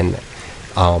 and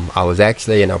I was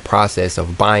actually in a process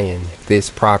of buying this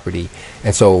property,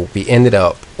 and so we ended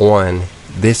up on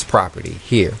this property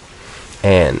here.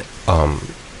 And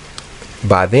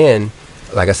by then,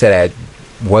 like I said, I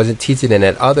wasn't teaching in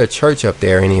that other church up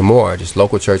there anymore, just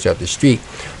local church up the street,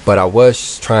 but I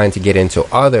was trying to get into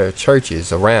other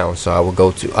churches around. So I would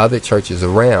go to other churches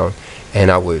around,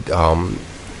 and I would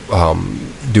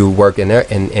do work in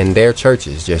their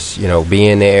churches, just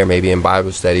being there, maybe in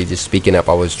Bible study, just speaking up.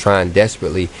 I was trying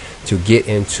desperately to get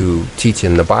into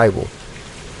teaching the Bible.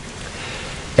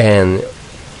 And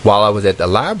while I was at the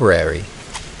library,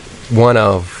 one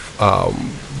of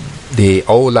the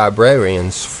old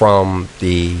librarians from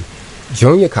the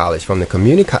junior college, from the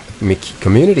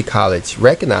community college,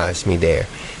 recognized me there,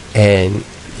 and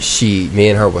me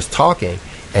and her was talking,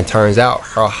 and turns out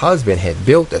her husband had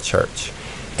built a church.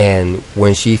 And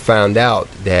when she found out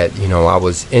that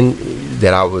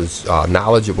I was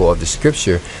knowledgeable of the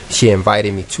scripture, she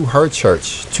invited me to her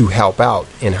church to help out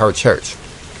in her church.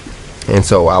 And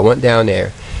so I went down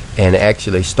there and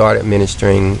actually started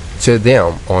ministering to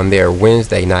them on their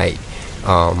Wednesday night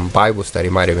Bible study.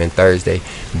 Might have been Thursday,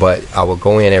 but I would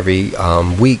go in every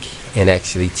week and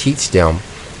actually teach them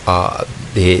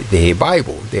the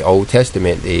Bible, the Old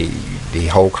Testament. The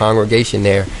whole congregation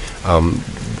there,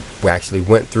 we actually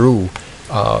went through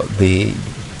the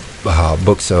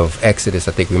books of Exodus.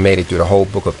 I think we made it through the whole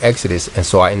book of Exodus, and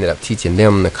so I ended up teaching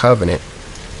them the covenant.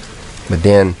 But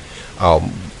then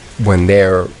when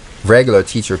their regular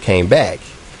teacher came back,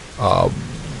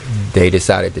 they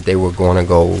decided that they were going to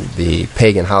go the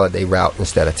pagan holiday route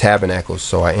instead of tabernacles.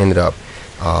 So I ended up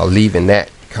leaving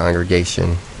that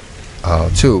congregation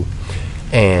too.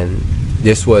 And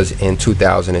this was in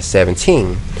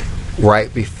 2017,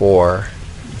 right before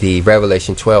the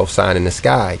Revelation 12 sign in the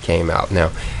sky came out.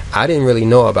 Now, I didn't really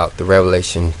know about the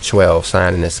Revelation 12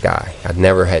 sign in the sky. I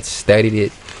never had studied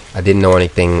it. I didn't know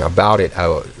anything about it.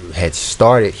 I had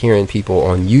started hearing people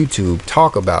on YouTube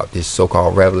talk about this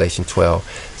so-called Revelation 12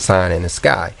 sign in the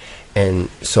sky. And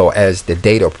so as the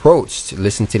date approached,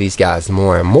 listen to these guys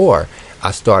more and more,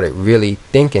 I started really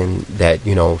thinking that,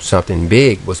 you know, something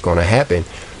big was going to happen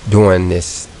during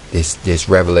this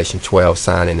Revelation 12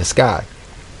 sign in the sky.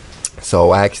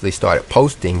 So I actually started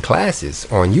posting classes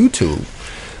on YouTube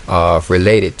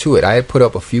related to it. I had put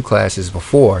up a few classes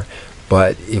before,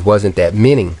 but it wasn't that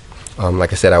many.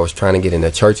 Like I said, I was trying to get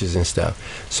into churches and stuff.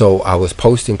 So I was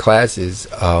posting classes,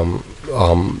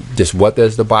 just what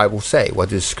does the Bible say? What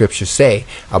does Scripture say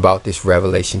about this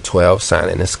Revelation 12 sign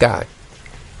in the sky?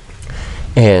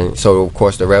 And so, of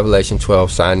course, the Revelation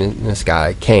 12 sign in the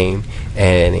sky came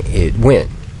and it went.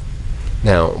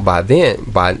 Now, by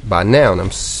now, and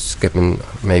I'm skipping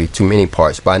maybe too many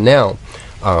parts. By now,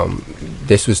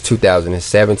 this was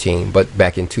 2017, but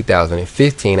back in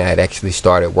 2015, I had actually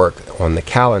started work on the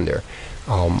calendar.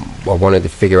 I wanted to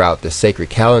figure out the sacred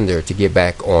calendar to get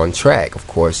back on track. Of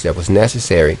course, that was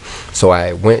necessary. So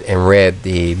I went and read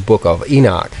the book of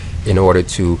Enoch in order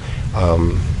to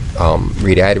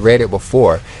read it. I had read it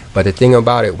before, but the thing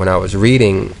about it, when I was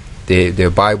reading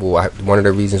the Bible, one of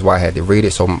the reasons why I had to read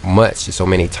it so much, so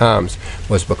many times,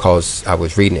 was because I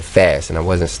was reading it fast and I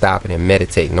wasn't stopping and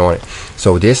meditating on it.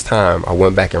 So this time I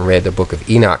went back and read the book of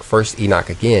Enoch, First Enoch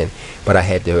again, but I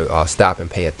had to stop and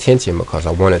pay attention because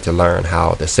I wanted to learn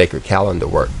how the sacred calendar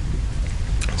worked.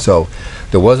 So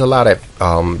there was a lot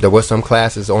of there was some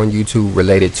classes on YouTube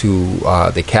related to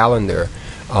the calendar.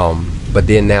 But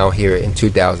then now here in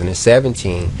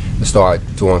 2017, I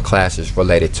started doing classes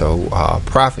related to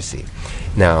prophecy.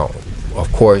 Now,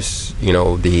 of course, you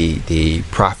know, the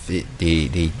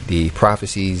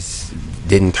prophecies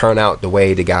didn't turn out the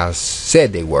way the guys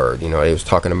said they were. You know, they was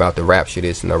talking about the rapture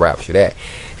this and the rapture that.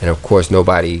 And of course,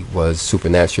 nobody was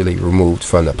supernaturally removed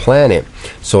from the planet.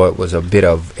 So it was a bit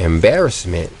of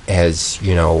embarrassment, as,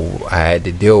 you know, I had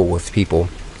to deal with people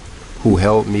who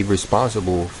held me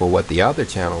responsible for what the other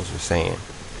channels were saying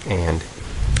and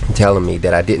telling me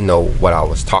that I didn't know what I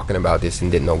was talking about this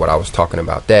and didn't know what I was talking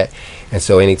about that. And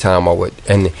so anytime I would,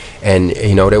 and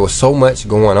you know, there was so much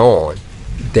going on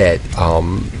that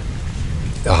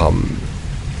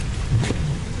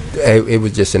it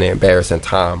was just an embarrassing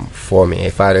time for me.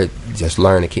 If I'd have just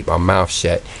learned to keep my mouth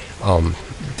shut,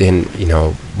 then, you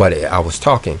know, but I was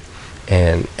talking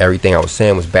and everything I was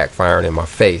saying was backfiring in my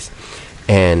face.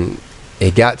 And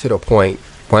it got to the point,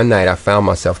 one night I found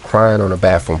myself crying on the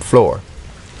bathroom floor.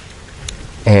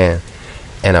 And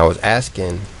I was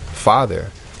asking Father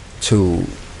to,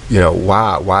 you know,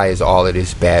 why is all of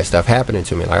this bad stuff happening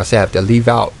to me? Like I said, I have to leave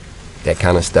out that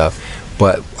kind of stuff.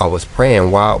 But I was praying,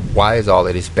 why is all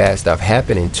of this bad stuff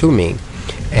happening to me?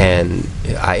 And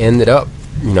I ended up,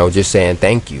 you know, just saying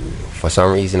thank you. For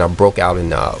some reason, I broke out in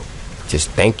just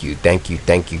thank you, thank you,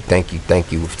 thank you, thank you,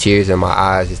 thank you, with tears in my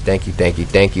eyes. Just thank you, thank you,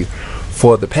 thank you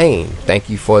for the pain. Thank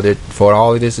you for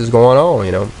all of this is going on.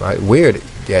 You know, weird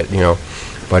that, you know.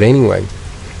 But anyway,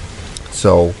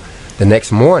 so the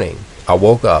next morning I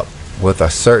woke up with a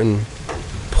certain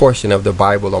portion of the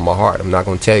Bible on my heart. I'm not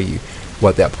going to tell you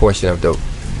what that portion of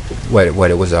what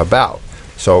it was about.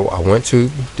 So I went to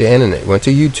the internet, went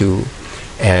to YouTube,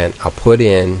 and I put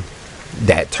in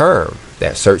that term,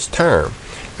 that search term.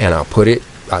 And I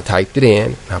typed it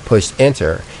in, I pushed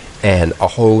enter, and a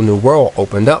whole new world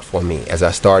opened up for me as I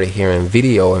started hearing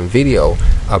video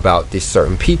about these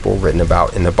certain people written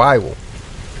about in the Bible.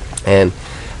 And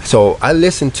so I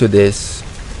listened to this,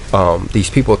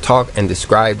 these people talk and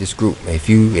describe this group. If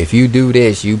you do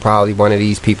this, you probably one of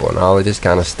these people and all of this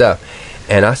kind of stuff.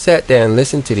 And I sat there and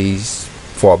listened to these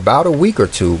for about a week or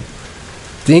two,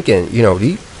 thinking, you know,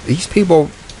 these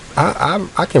people,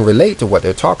 I can relate to what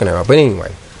they're talking about. But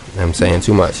anyway, I'm saying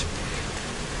too much.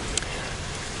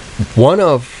 One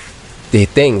of the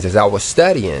things, as I was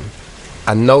studying,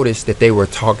 I noticed that they were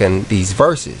talking these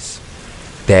verses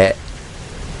that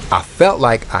I felt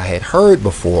like I had heard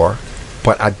before,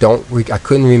 but I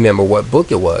couldn't remember what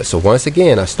book it was. So once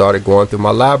again, I started going through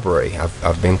my library.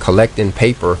 I've been collecting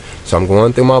paper, so I'm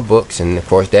going through my books, and of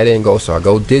course that didn't go, so I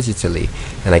go digitally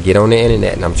and I get on the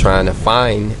internet and I'm trying to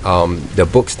find the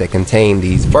books that contain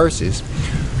these verses.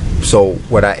 So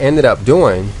what I ended up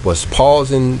doing was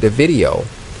pausing the video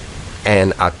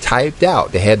and I typed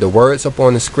out, they had the words up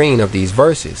on the screen of these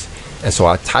verses, and so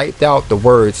I typed out the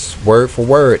words word for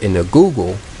word into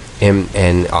Google in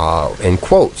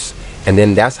quotes, and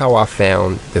then that's how I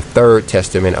found the Third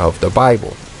Testament of the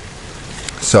Bible.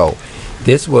 So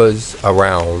this was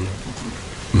around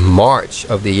March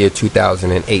of the year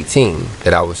 2018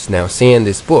 that I was now seeing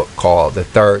this book called the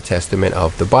Third Testament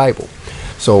of the Bible.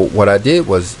 So what I did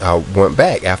was I went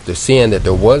back after seeing that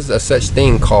there was a such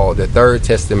thing called the Third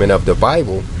Testament of the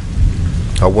Bible.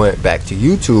 I went back to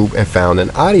YouTube and found an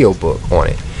audiobook on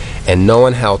it. And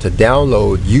knowing how to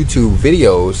download YouTube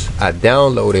videos, I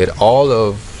downloaded all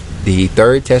of the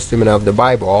Third Testament of the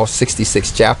Bible, all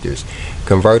 66 chapters,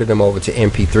 converted them over to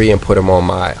MP3 and put them on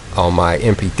my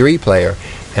MP3 player.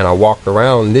 And I walked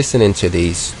around listening to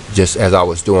these just as I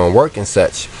was doing work and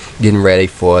such, getting ready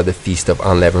for the Feast of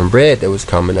Unleavened Bread that was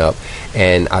coming up.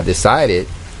 And I decided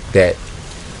that,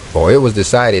 or it was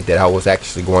decided that I was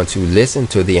actually going to listen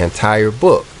to the entire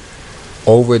book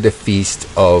over the Feast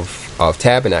of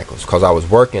Tabernacles, because I was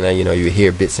working and you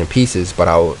hear bits and pieces, but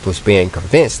I was being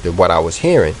convinced that what I was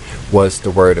hearing was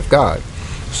the Word of God.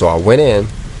 So I went in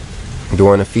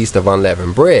during the Feast of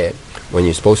Unleavened Bread, when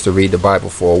you're supposed to read the Bible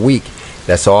for a week.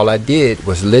 That's all I did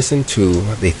was listen to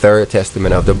the Third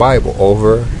Testament of the Bible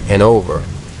over and over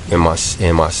in my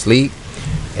sleep,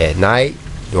 at night,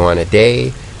 during the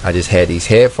day. I just had these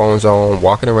headphones on,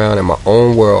 walking around in my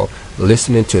own world,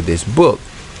 listening to this book,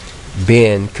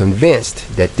 being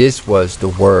convinced that this was the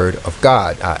Word of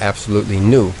God. I absolutely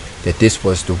knew that this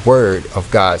was the Word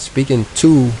of God speaking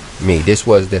to me. This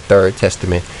was the Third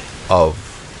Testament of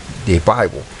the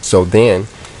Bible. So then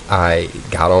I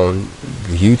got on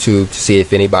YouTube to see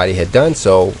if anybody had done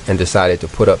so, and decided to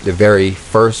put up the very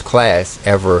first class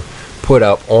ever put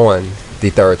up on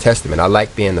the Third Testament. I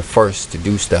like being the first to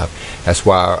do stuff. That's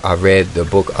why I read the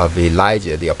book of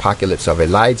Elijah, the Apocalypse of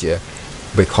Elijah,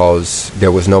 because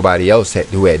there was nobody else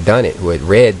who had done it, who had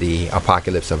read the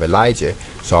Apocalypse of Elijah.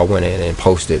 So I went in and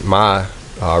posted my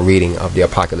reading of the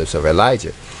Apocalypse of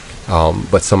Elijah.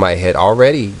 But somebody had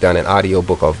already done an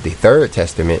audiobook of the Third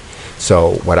Testament.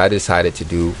 So what I decided to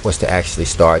do was to actually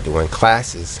start doing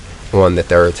classes on the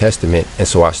Third Testament. And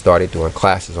so I started doing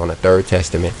classes on the Third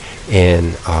Testament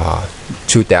in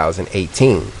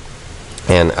 2018.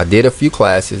 And I did a few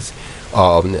classes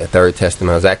on the Third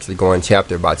Testament. I was actually going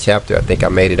chapter by chapter. I think I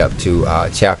made it up to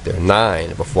chapter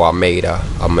 9 before I made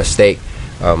a mistake.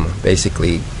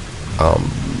 Basically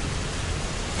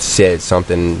said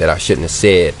something that I shouldn't have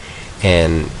said,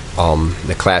 and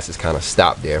the classes kind of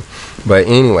stopped there. But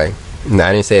anyway,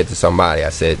 I didn't say it to somebody. I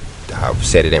said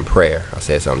it in prayer. I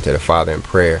said something to the Father in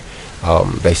prayer.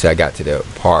 Basically, I got to the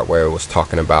part where it was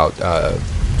talking about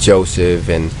Joseph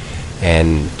and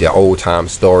the old time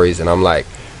stories, and I'm like,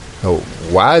 oh,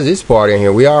 why is this part in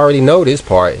here? We already know this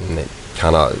part. And it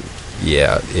kind of,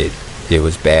 yeah, it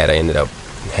was bad. I ended up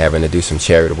having to do some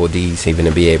charitable deeds even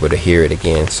to be able to hear it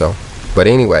again. So, but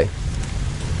anyway,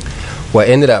 what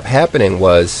ended up happening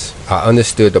was I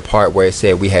understood the part where it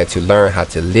said we had to learn how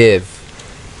to live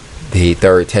the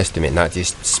Third Testament, not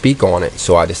just speak on it.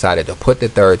 So I decided to put the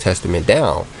Third Testament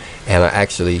down, and I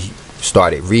actually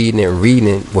started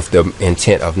reading with the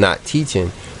intent of not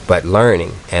teaching but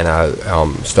learning. And I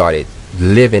started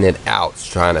living it out,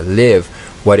 trying to live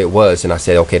what it was. And I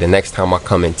said, okay, the next time I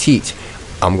come and teach,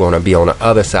 I'm going to be on the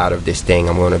other side of this thing.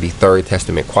 I'm going to be Third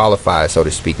Testament qualified, so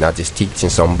to speak, not just teaching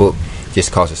some book just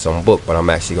because it's some book, but I'm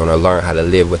actually going to learn how to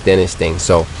live within this thing.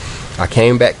 So I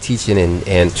came back teaching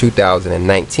in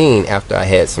 2019 after I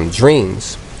had some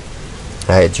dreams.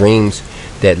 I had dreams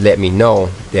that let me know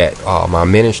that my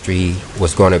ministry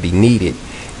was going to be needed.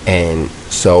 And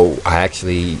so I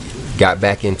actually got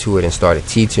back into it and started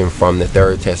teaching from the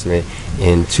Third Testament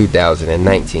in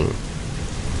 2019.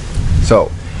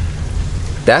 So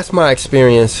that's my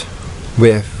experience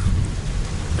with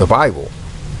the Bible,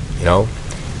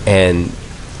 and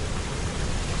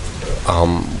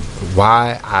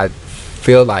why I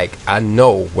feel like I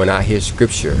know when I hear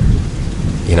scripture.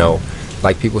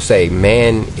 Like people say,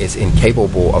 man is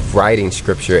incapable of writing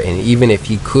scripture, and even if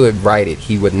he could write it,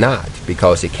 he would not,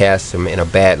 because it casts him in a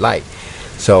bad light.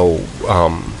 So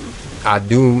I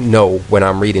do know when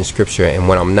I'm reading scripture and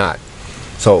when I'm not.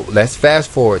 So let's fast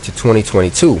forward to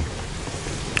 2022,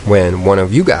 when one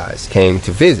of you guys came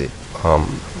to visit.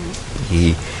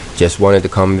 He just wanted to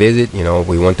come visit.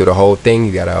 We went through the whole thing.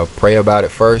 You gotta pray about it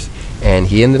first, and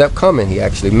he ended up coming. He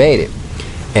actually made it.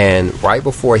 And right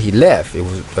before he left, it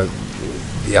was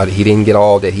he didn't get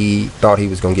all that he thought he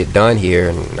was gonna get done here,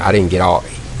 and I didn't get all.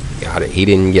 He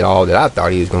didn't get all that I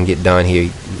thought he was gonna get done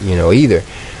here, either.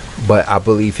 But I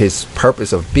believe his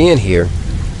purpose of being here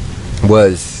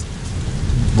was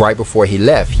right before he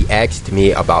left, he asked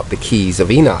me about the Keys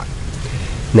of Enoch.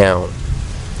 Now,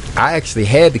 I actually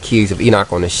had the Keys of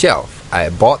Enoch on the shelf. I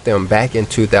had bought them back in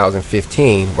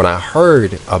 2015 when I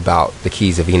heard about the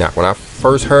Keys of Enoch. When I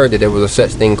first heard that there was a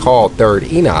such thing called Third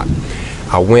Enoch,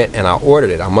 I went and I ordered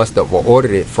it. I must have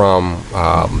ordered it from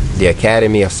the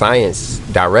Academy of Science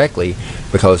directly,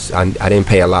 because I didn't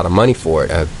pay a lot of money for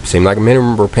it. It seemed like I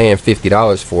remember paying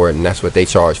 $50 for it, and that's what they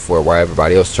charge for it, while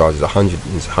everybody else charges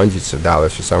hundreds of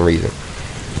dollars for some reason.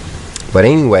 But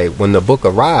anyway, when the book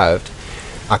arrived,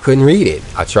 I couldn't read it.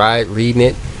 I tried reading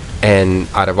it, and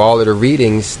out of all of the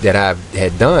readings that I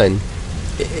had done,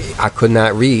 I could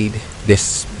not read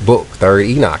this book, Third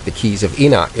Enoch, the Keys of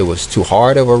Enoch. It was too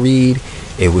hard of a read.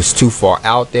 It was too far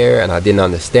out there, and I didn't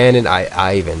understand it.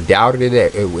 I even doubted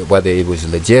it, whether it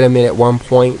was legitimate at one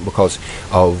point, because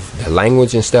of the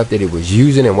language and stuff that it was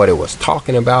using and what it was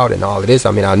talking about and all of this.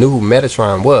 I mean, I knew who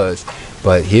Metatron was,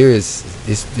 but here is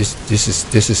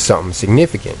this is something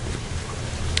significant.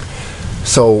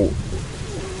 So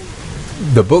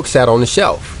the book sat on the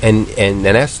shelf, and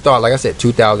that started, like I said,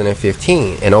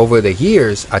 2015. And over the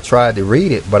years, I tried to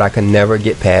read it, but I could never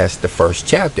get past the first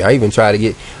chapter. I even tried to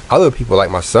get other people like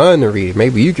my son to read it.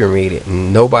 Maybe you can read it.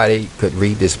 And nobody could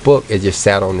read this book. It just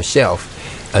sat on the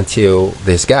shelf until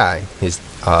this guy, his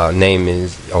name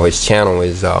is, or his channel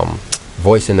is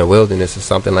Voice in the Wilderness or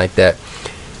something like that.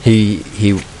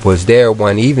 He was there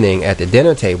one evening at the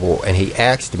dinner table, and he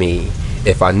asked me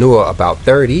if I knew about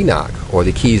Third Enoch or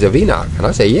the Keys of Enoch. And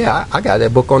I said, yeah, I got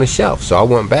that book on the shelf. So I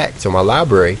went back to my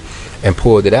library and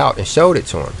pulled it out and showed it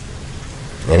to him.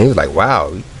 And he was like,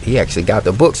 wow, he actually got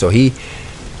the book. So he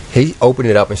opened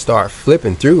it up and started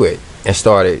flipping through it and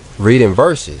started reading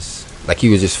verses. Like he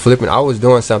was just flipping. I was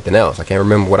doing something else. I can't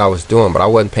remember what I was doing, but I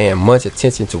wasn't paying much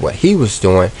attention to what he was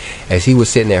doing, as he was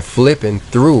sitting there flipping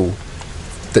through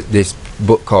this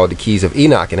book called the Keys of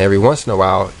Enoch. And every once in a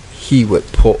while, he would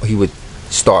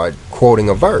start quoting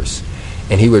a verse,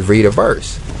 and he would read a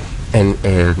verse, and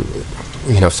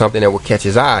you know, something that would catch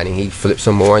his eye, and he'd flip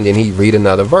some more, and then he'd read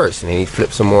another verse, and then he'd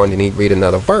flip some more, and then he'd read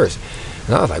another verse.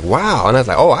 And I was like, wow. And I was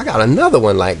like, oh, I got another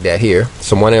one like that here.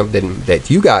 Someone that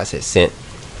you guys had sent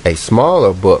a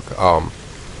smaller book on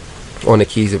the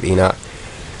Keys of Enoch,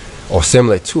 or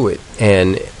similar to it,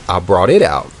 and I brought it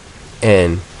out.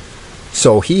 And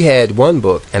so he had one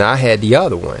book and I had the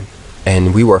other one,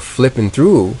 and we were flipping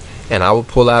through, and I would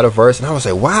pull out a verse, and I would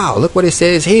say, wow, look what it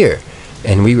says here.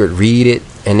 And we would read it,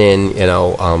 and then, you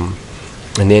know,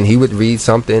 and then he would read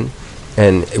something.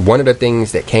 And one of the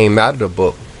things that came out of the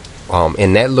book,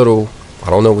 in that little, I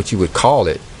don't know what you would call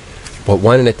it, but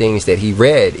one of the things that he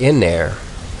read in there,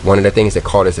 one of the things that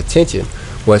caught his attention,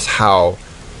 was how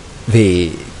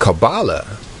the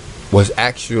Kabbalah was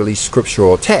actually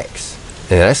scriptural text.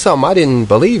 And that's something I didn't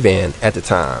believe in at the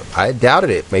time. I doubted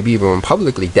it, maybe even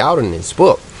publicly doubting this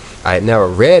book. I had never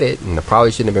read it, and I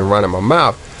probably shouldn't have been running my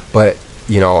mouth. But,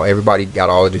 you know, everybody got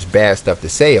all of this bad stuff to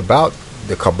say about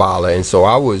the Kabbalah, and so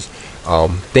I was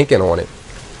thinking on it.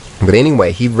 But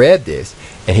anyway, he read this,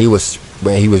 and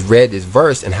when he was read this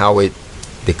verse, and how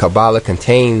the Kabbalah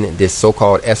contained this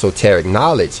so-called esoteric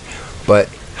knowledge, but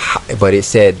it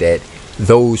said that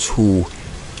those who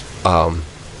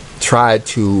tried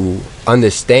to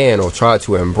understand or tried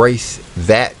to embrace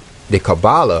the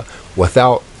Kabbalah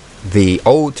without the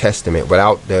Old Testament,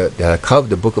 without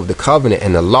the book of the covenant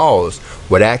and the laws,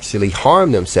 would actually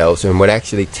harm themselves, and would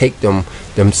actually take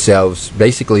themselves,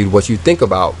 basically what you think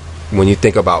about when you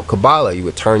think about Kabbalah, you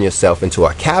would turn yourself into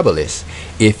a Kabbalist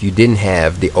if you didn't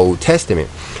have the Old Testament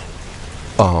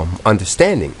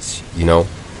understandings, you know.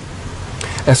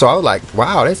 And so I was like,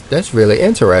 wow, that's really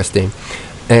interesting.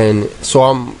 And so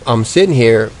I'm sitting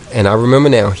here, and I remember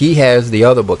now, he has the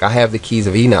other book, I have the Keys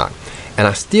of Enoch, and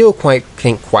I still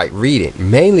can't quite read it,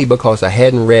 mainly because I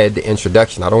hadn't read the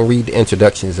introduction. I don't read the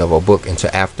introductions of a book until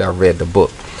after I read the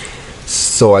book.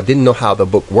 So I didn't know how the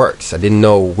book works. I didn't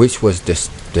know which was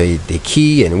the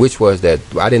key and which was that.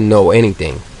 I didn't know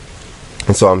anything.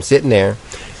 And so I'm sitting there,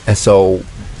 and so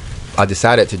I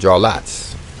decided to draw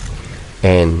lots.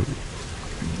 And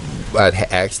I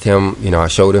asked him, you know, I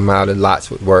showed him how the lots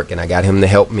would work, and I got him to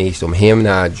help me. So him and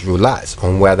I drew lots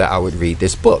on whether I would read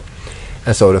this book.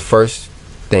 And so the first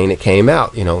thing that came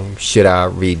out, you know, should I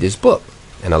read this book?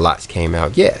 And the lots came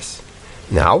out yes.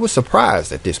 Now I was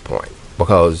surprised at this point,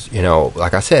 because, you know,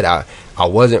 like I said, I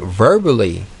wasn't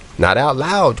verbally, not out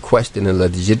loud, questioning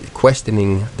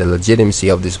the legitimacy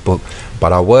of this book,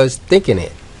 but I was thinking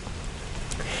it,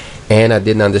 and I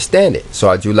didn't understand it. So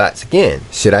I drew lots again.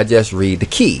 Should I just read the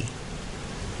key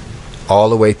all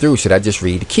the way through? Should I just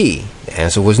read the key? The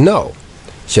answer was no.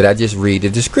 Should I just read the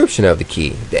description of the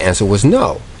key? The answer was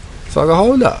no. So I go,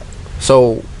 hold up.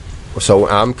 So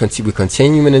we're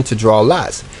continuing to draw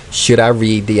lots. Should I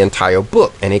read the entire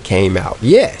book? And it came out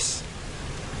yes.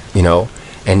 You know,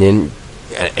 and then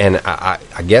I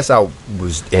guess I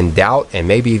was in doubt and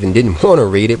maybe even didn't want to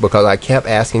read it because I kept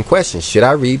asking questions. Should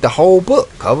I read the whole book,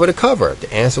 cover to cover?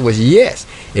 The answer was yes.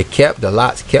 The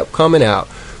lots kept coming out.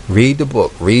 Read the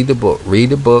book, read the book,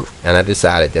 read the book. And I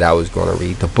decided that I was going to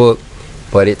read the book,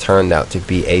 but it turned out to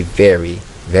be a very,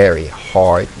 very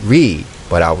hard read.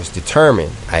 But I was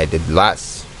determined. I had the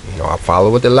lots, you know, I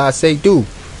follow what the lots say do.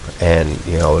 And,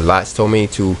 you know, lots told me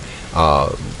to,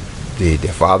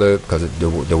 the Father, because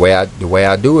the way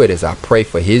I do it is I pray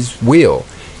for His will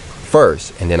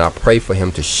first, and then I pray for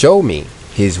Him to show me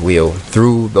His will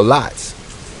through the lots.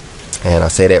 And I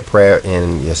say that prayer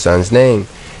in your son's name,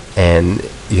 and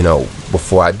you know,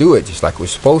 before I do it, just like we're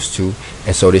supposed to.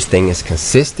 And so this thing is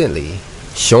consistently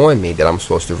showing me that I'm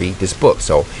supposed to read this book.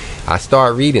 So I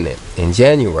start reading it in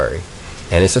January,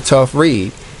 and it's a tough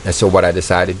read. And so what I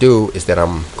decided to do is that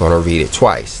I'm going to read it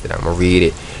twice. That I'm going to read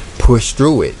it, push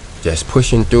through it. Just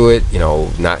pushing through it, you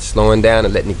know, not slowing down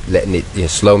and letting it you know,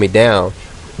 slow me down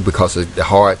because of the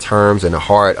hard terms and the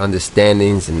hard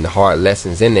understandings and the hard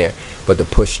lessons in there, but to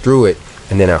push through it,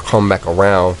 and then I'll come back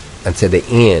around until the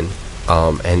end,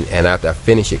 and after I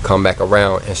finish it, come back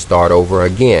around and start over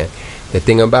again. The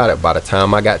thing about it, by the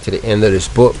time I got to the end of this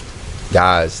book,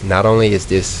 guys, not only is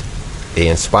this the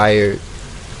inspired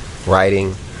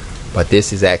writing, but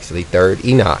this is actually Third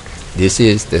Enoch. This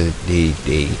is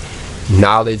the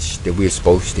knowledge that we're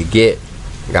supposed to get.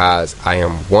 Guys, I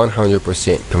am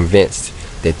 100% convinced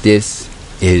that this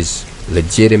is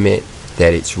legitimate,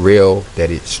 that it's real,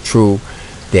 that it's true,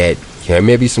 that there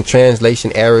may be some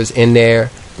translation errors in there.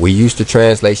 We used to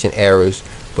translation errors,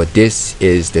 but this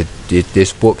is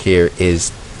this book here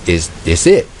is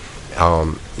it.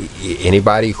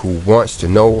 Anybody who wants to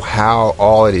know how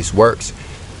all of this works,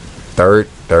 Third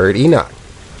Enoch.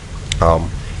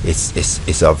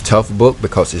 It's a tough book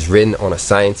because it's written on a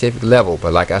scientific level,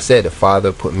 but like I said, the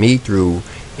Father put me through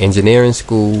engineering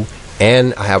school,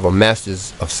 and I have a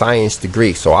master's of science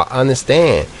degree, so I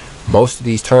understand most of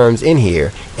these terms in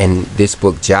here, and this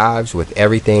book jives with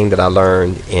everything that I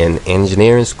learned in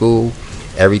engineering school,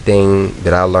 everything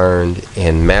that I learned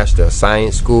in master of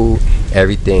science school,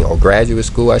 everything, or graduate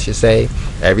school I should say,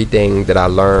 everything that I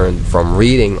learned from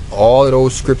reading all of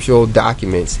those scriptural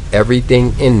documents,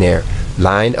 everything in there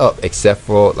lined up, except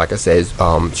for, like I said,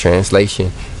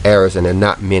 translation errors, and there are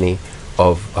not many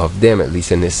of them, at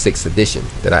least in this 6th edition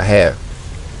that I have.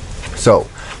 So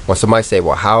when somebody say,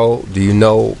 well, how do you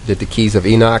know that the Keys of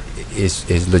Enoch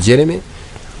is legitimate?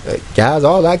 Guys,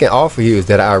 all I can offer you is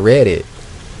that I read it,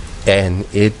 and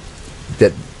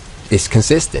that it's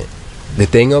consistent. The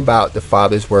thing about the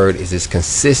Father's word is it's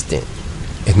consistent.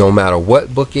 And no matter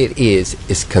what book it is,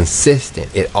 it's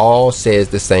consistent. It all says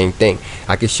the same thing.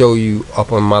 I can show you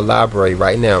up on my library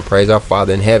right now, praise our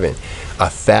Father in heaven,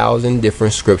 1,000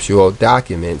 different scriptural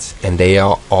documents, and they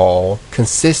are all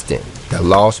consistent. The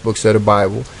lost books of the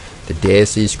Bible, the Dead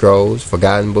Sea Scrolls,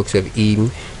 forgotten books of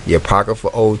Eden, the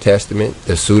Apocryphal Old Testament,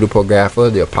 the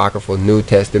Pseudepigrapha, the Apocryphal New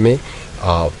Testament,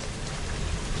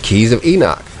 Keys of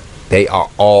Enoch. They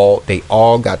all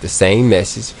got the same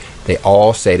message. They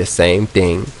all say the same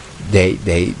thing.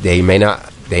 They may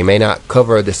not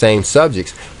cover the same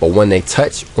subjects, but when they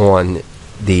touch on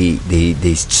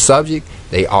the subject,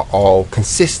 they are all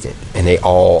consistent, and they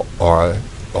all are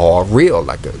real.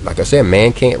 Like I said,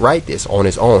 man can't write this on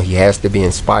his own. He has to be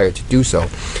inspired to do so.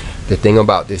 The thing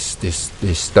about this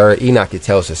Third Enoch, it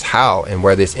tells us how and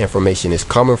where this information is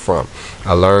coming from.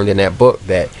 I learned in that book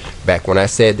that back when I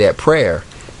said that prayer,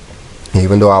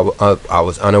 even though I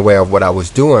was unaware of what I was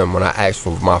doing, when I asked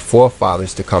for my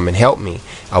forefathers to come and help me,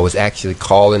 I was actually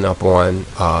calling up on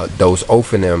those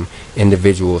Ophanim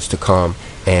individuals to come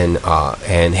and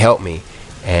help me.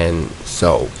 And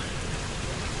so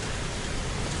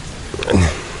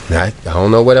I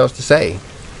don't know what else to say.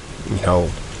 You know,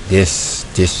 this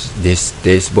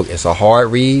book is a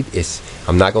hard read.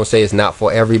 I'm not gonna say it's not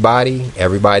for everybody.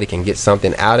 Everybody can get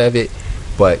something out of it,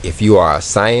 but if you are a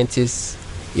scientist,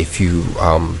 if you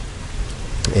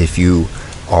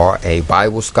are a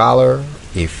Bible scholar,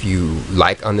 if you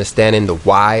like understanding the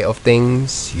why of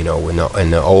things, you know, in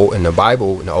the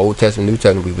Bible, in the Old Testament, New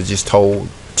Testament, we were just told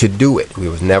to do it. We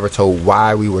was never told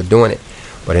why we were doing it.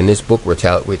 But in this book, we're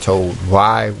told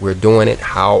why we're doing it,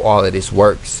 how all of this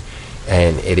works,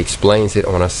 and it explains it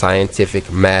on a scientific,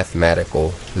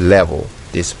 mathematical level.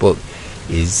 This book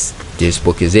is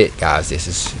it, guys.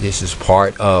 This is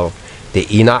part of the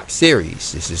Enoch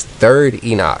series. This is Third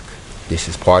Enoch. This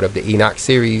is part of the Enoch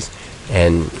series,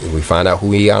 and we find out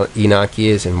who Enoch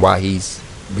is and why he's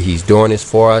doing this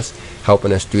for us,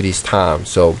 helping us through these times.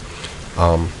 So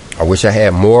I wish I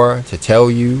had more to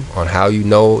tell you on how you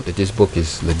know that this book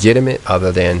is legitimate,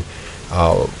 other than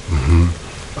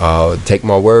take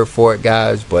my word for it,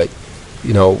 guys. But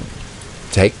you know,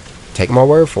 take my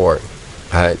word for it.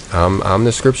 I'm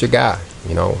the scripture guy.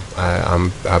 You know,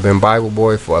 I've been Bible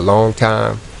boy for a long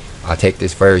time. I take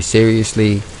this very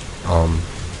seriously,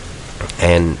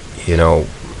 and you know,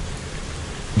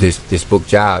 this book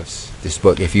jives. This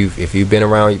book, if you've been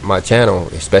around my channel,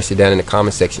 especially down in the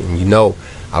comment section, you know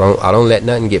I don't let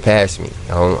nothing get past me.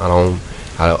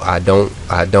 I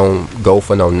don't go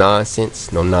for no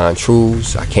nonsense, no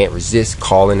non-truths. I can't resist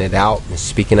calling it out and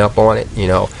speaking up on it, you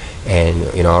know.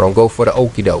 And you know, I don't go for the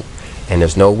okie doke. And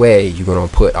there's no way you're gonna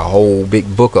put a whole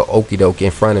big book of okie doke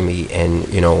in front of me and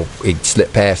you know it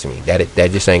slip past me.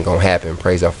 That just ain't gonna happen.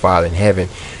 Praise our Father in heaven,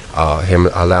 him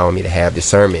allowing me to have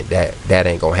discernment. That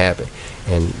ain't gonna happen.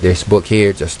 And this book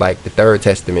here, just like the Third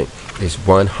Testament, is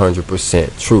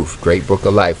 100% truth. Great Book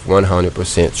of Life,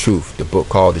 100% truth. The book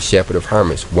called The Shepherd of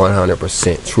Hermas,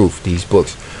 100% truth. These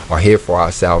books are here for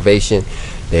our salvation.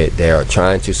 They are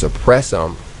trying to suppress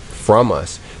them from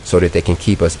us so that they can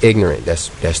keep us ignorant.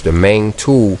 That's the main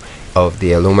tool of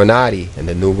the Illuminati and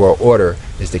the New World Order,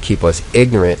 is to keep us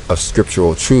ignorant of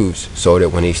scriptural truths, so that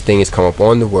when these things come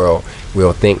upon the world,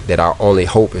 we'll think that our only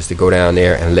hope is to go down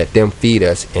there and let them feed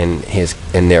us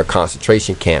in their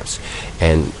concentration camps.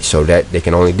 And so that they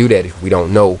can only do that if we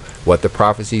don't know what the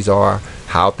prophecies are,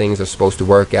 how things are supposed to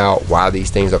work out, why these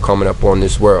things are coming up on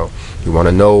this world. You want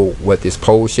to know what this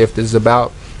pole shift is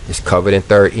about? It's covered in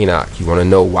Third Enoch. You want to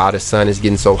know why the sun is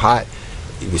getting so hot?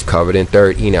 It was covered in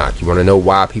Third Enoch. You want to know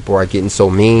why people are getting so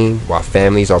mean, why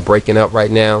families are breaking up right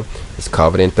now? It's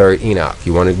covered in Third Enoch.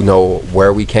 You want to know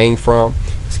where we came from?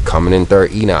 It's coming in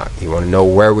Third Enoch. You want to know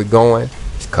where we're going?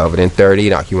 It's covered in Third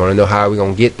Enoch. You want to know how we're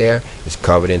gonna get there? It's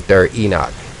covered in Third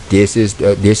Enoch. This is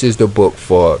the book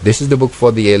for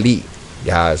the elite,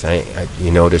 guys.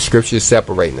 You know, the scriptures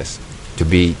separating us to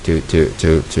be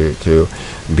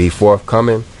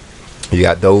forthcoming. You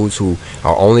got those who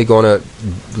are only going to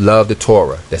love the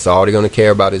Torah. That's all they're going to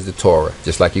care about is the Torah.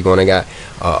 Just like you're going to got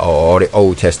all the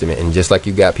Old Testament, and just like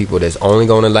you got people that's only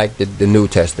going to like the New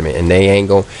Testament, and they ain't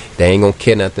gonna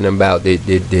care nothing about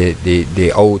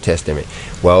the Old Testament.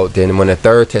 Well, then when the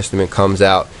Third Testament comes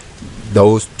out,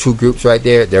 those two groups right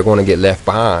there, they're going to get left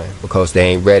behind because they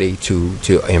ain't ready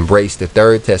to embrace the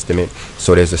Third Testament.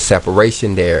 So there's a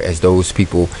separation there, as those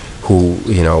people who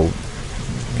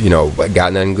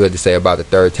got nothing good to say about the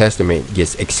Third Testament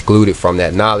gets excluded from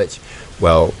that knowledge.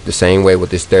 Well, the same way with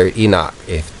this Third Enoch.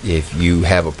 If you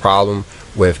have a problem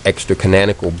with extra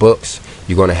canonical books,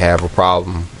 you're going to have a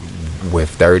problem with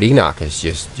Third Enoch. It's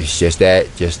just that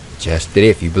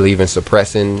if you believe in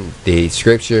suppressing the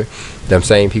scripture, them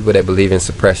same people that believe in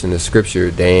suppressing the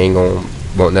scripture, they ain't gonna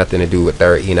want nothing to do with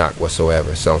Third Enoch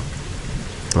whatsoever. So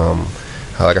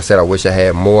like I said, I wish I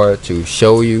had more to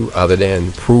show you other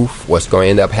than proof. What's going to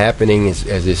end up happening is,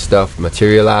 as this stuff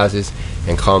materializes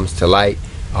and comes to light,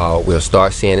 we'll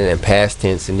start seeing it in past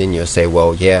tense, and then you'll say,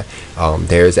 well, yeah,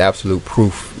 there's absolute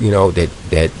proof,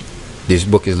 that this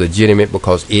book is legitimate,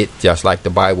 because it, just like the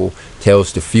Bible,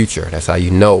 tells the future. That's how you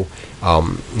know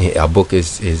a book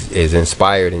is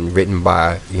inspired and written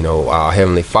by our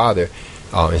Heavenly Father,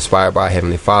 inspired by our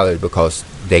Heavenly Father, because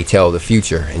they tell the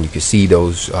future, and you can see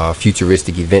those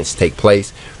futuristic events take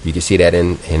place. You can see that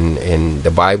in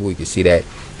the Bible. You can see that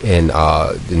in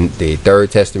the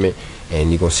Third Testament,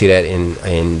 and you're gonna see that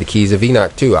in the Keys of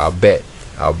Enoch too. I'll bet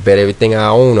everything I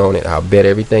own on it. I'll bet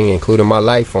everything, including my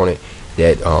life, on it,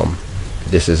 that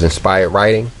this is inspired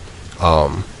writing,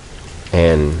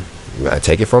 and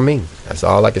take it from me. That's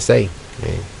all I can say.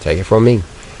 Take it from me.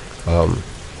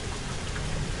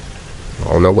 I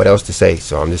don't know what else to say,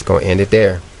 so I'm just going to end it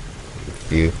there.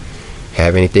 If you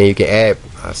have anything you can add,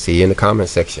 I'll see you in the comment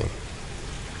section.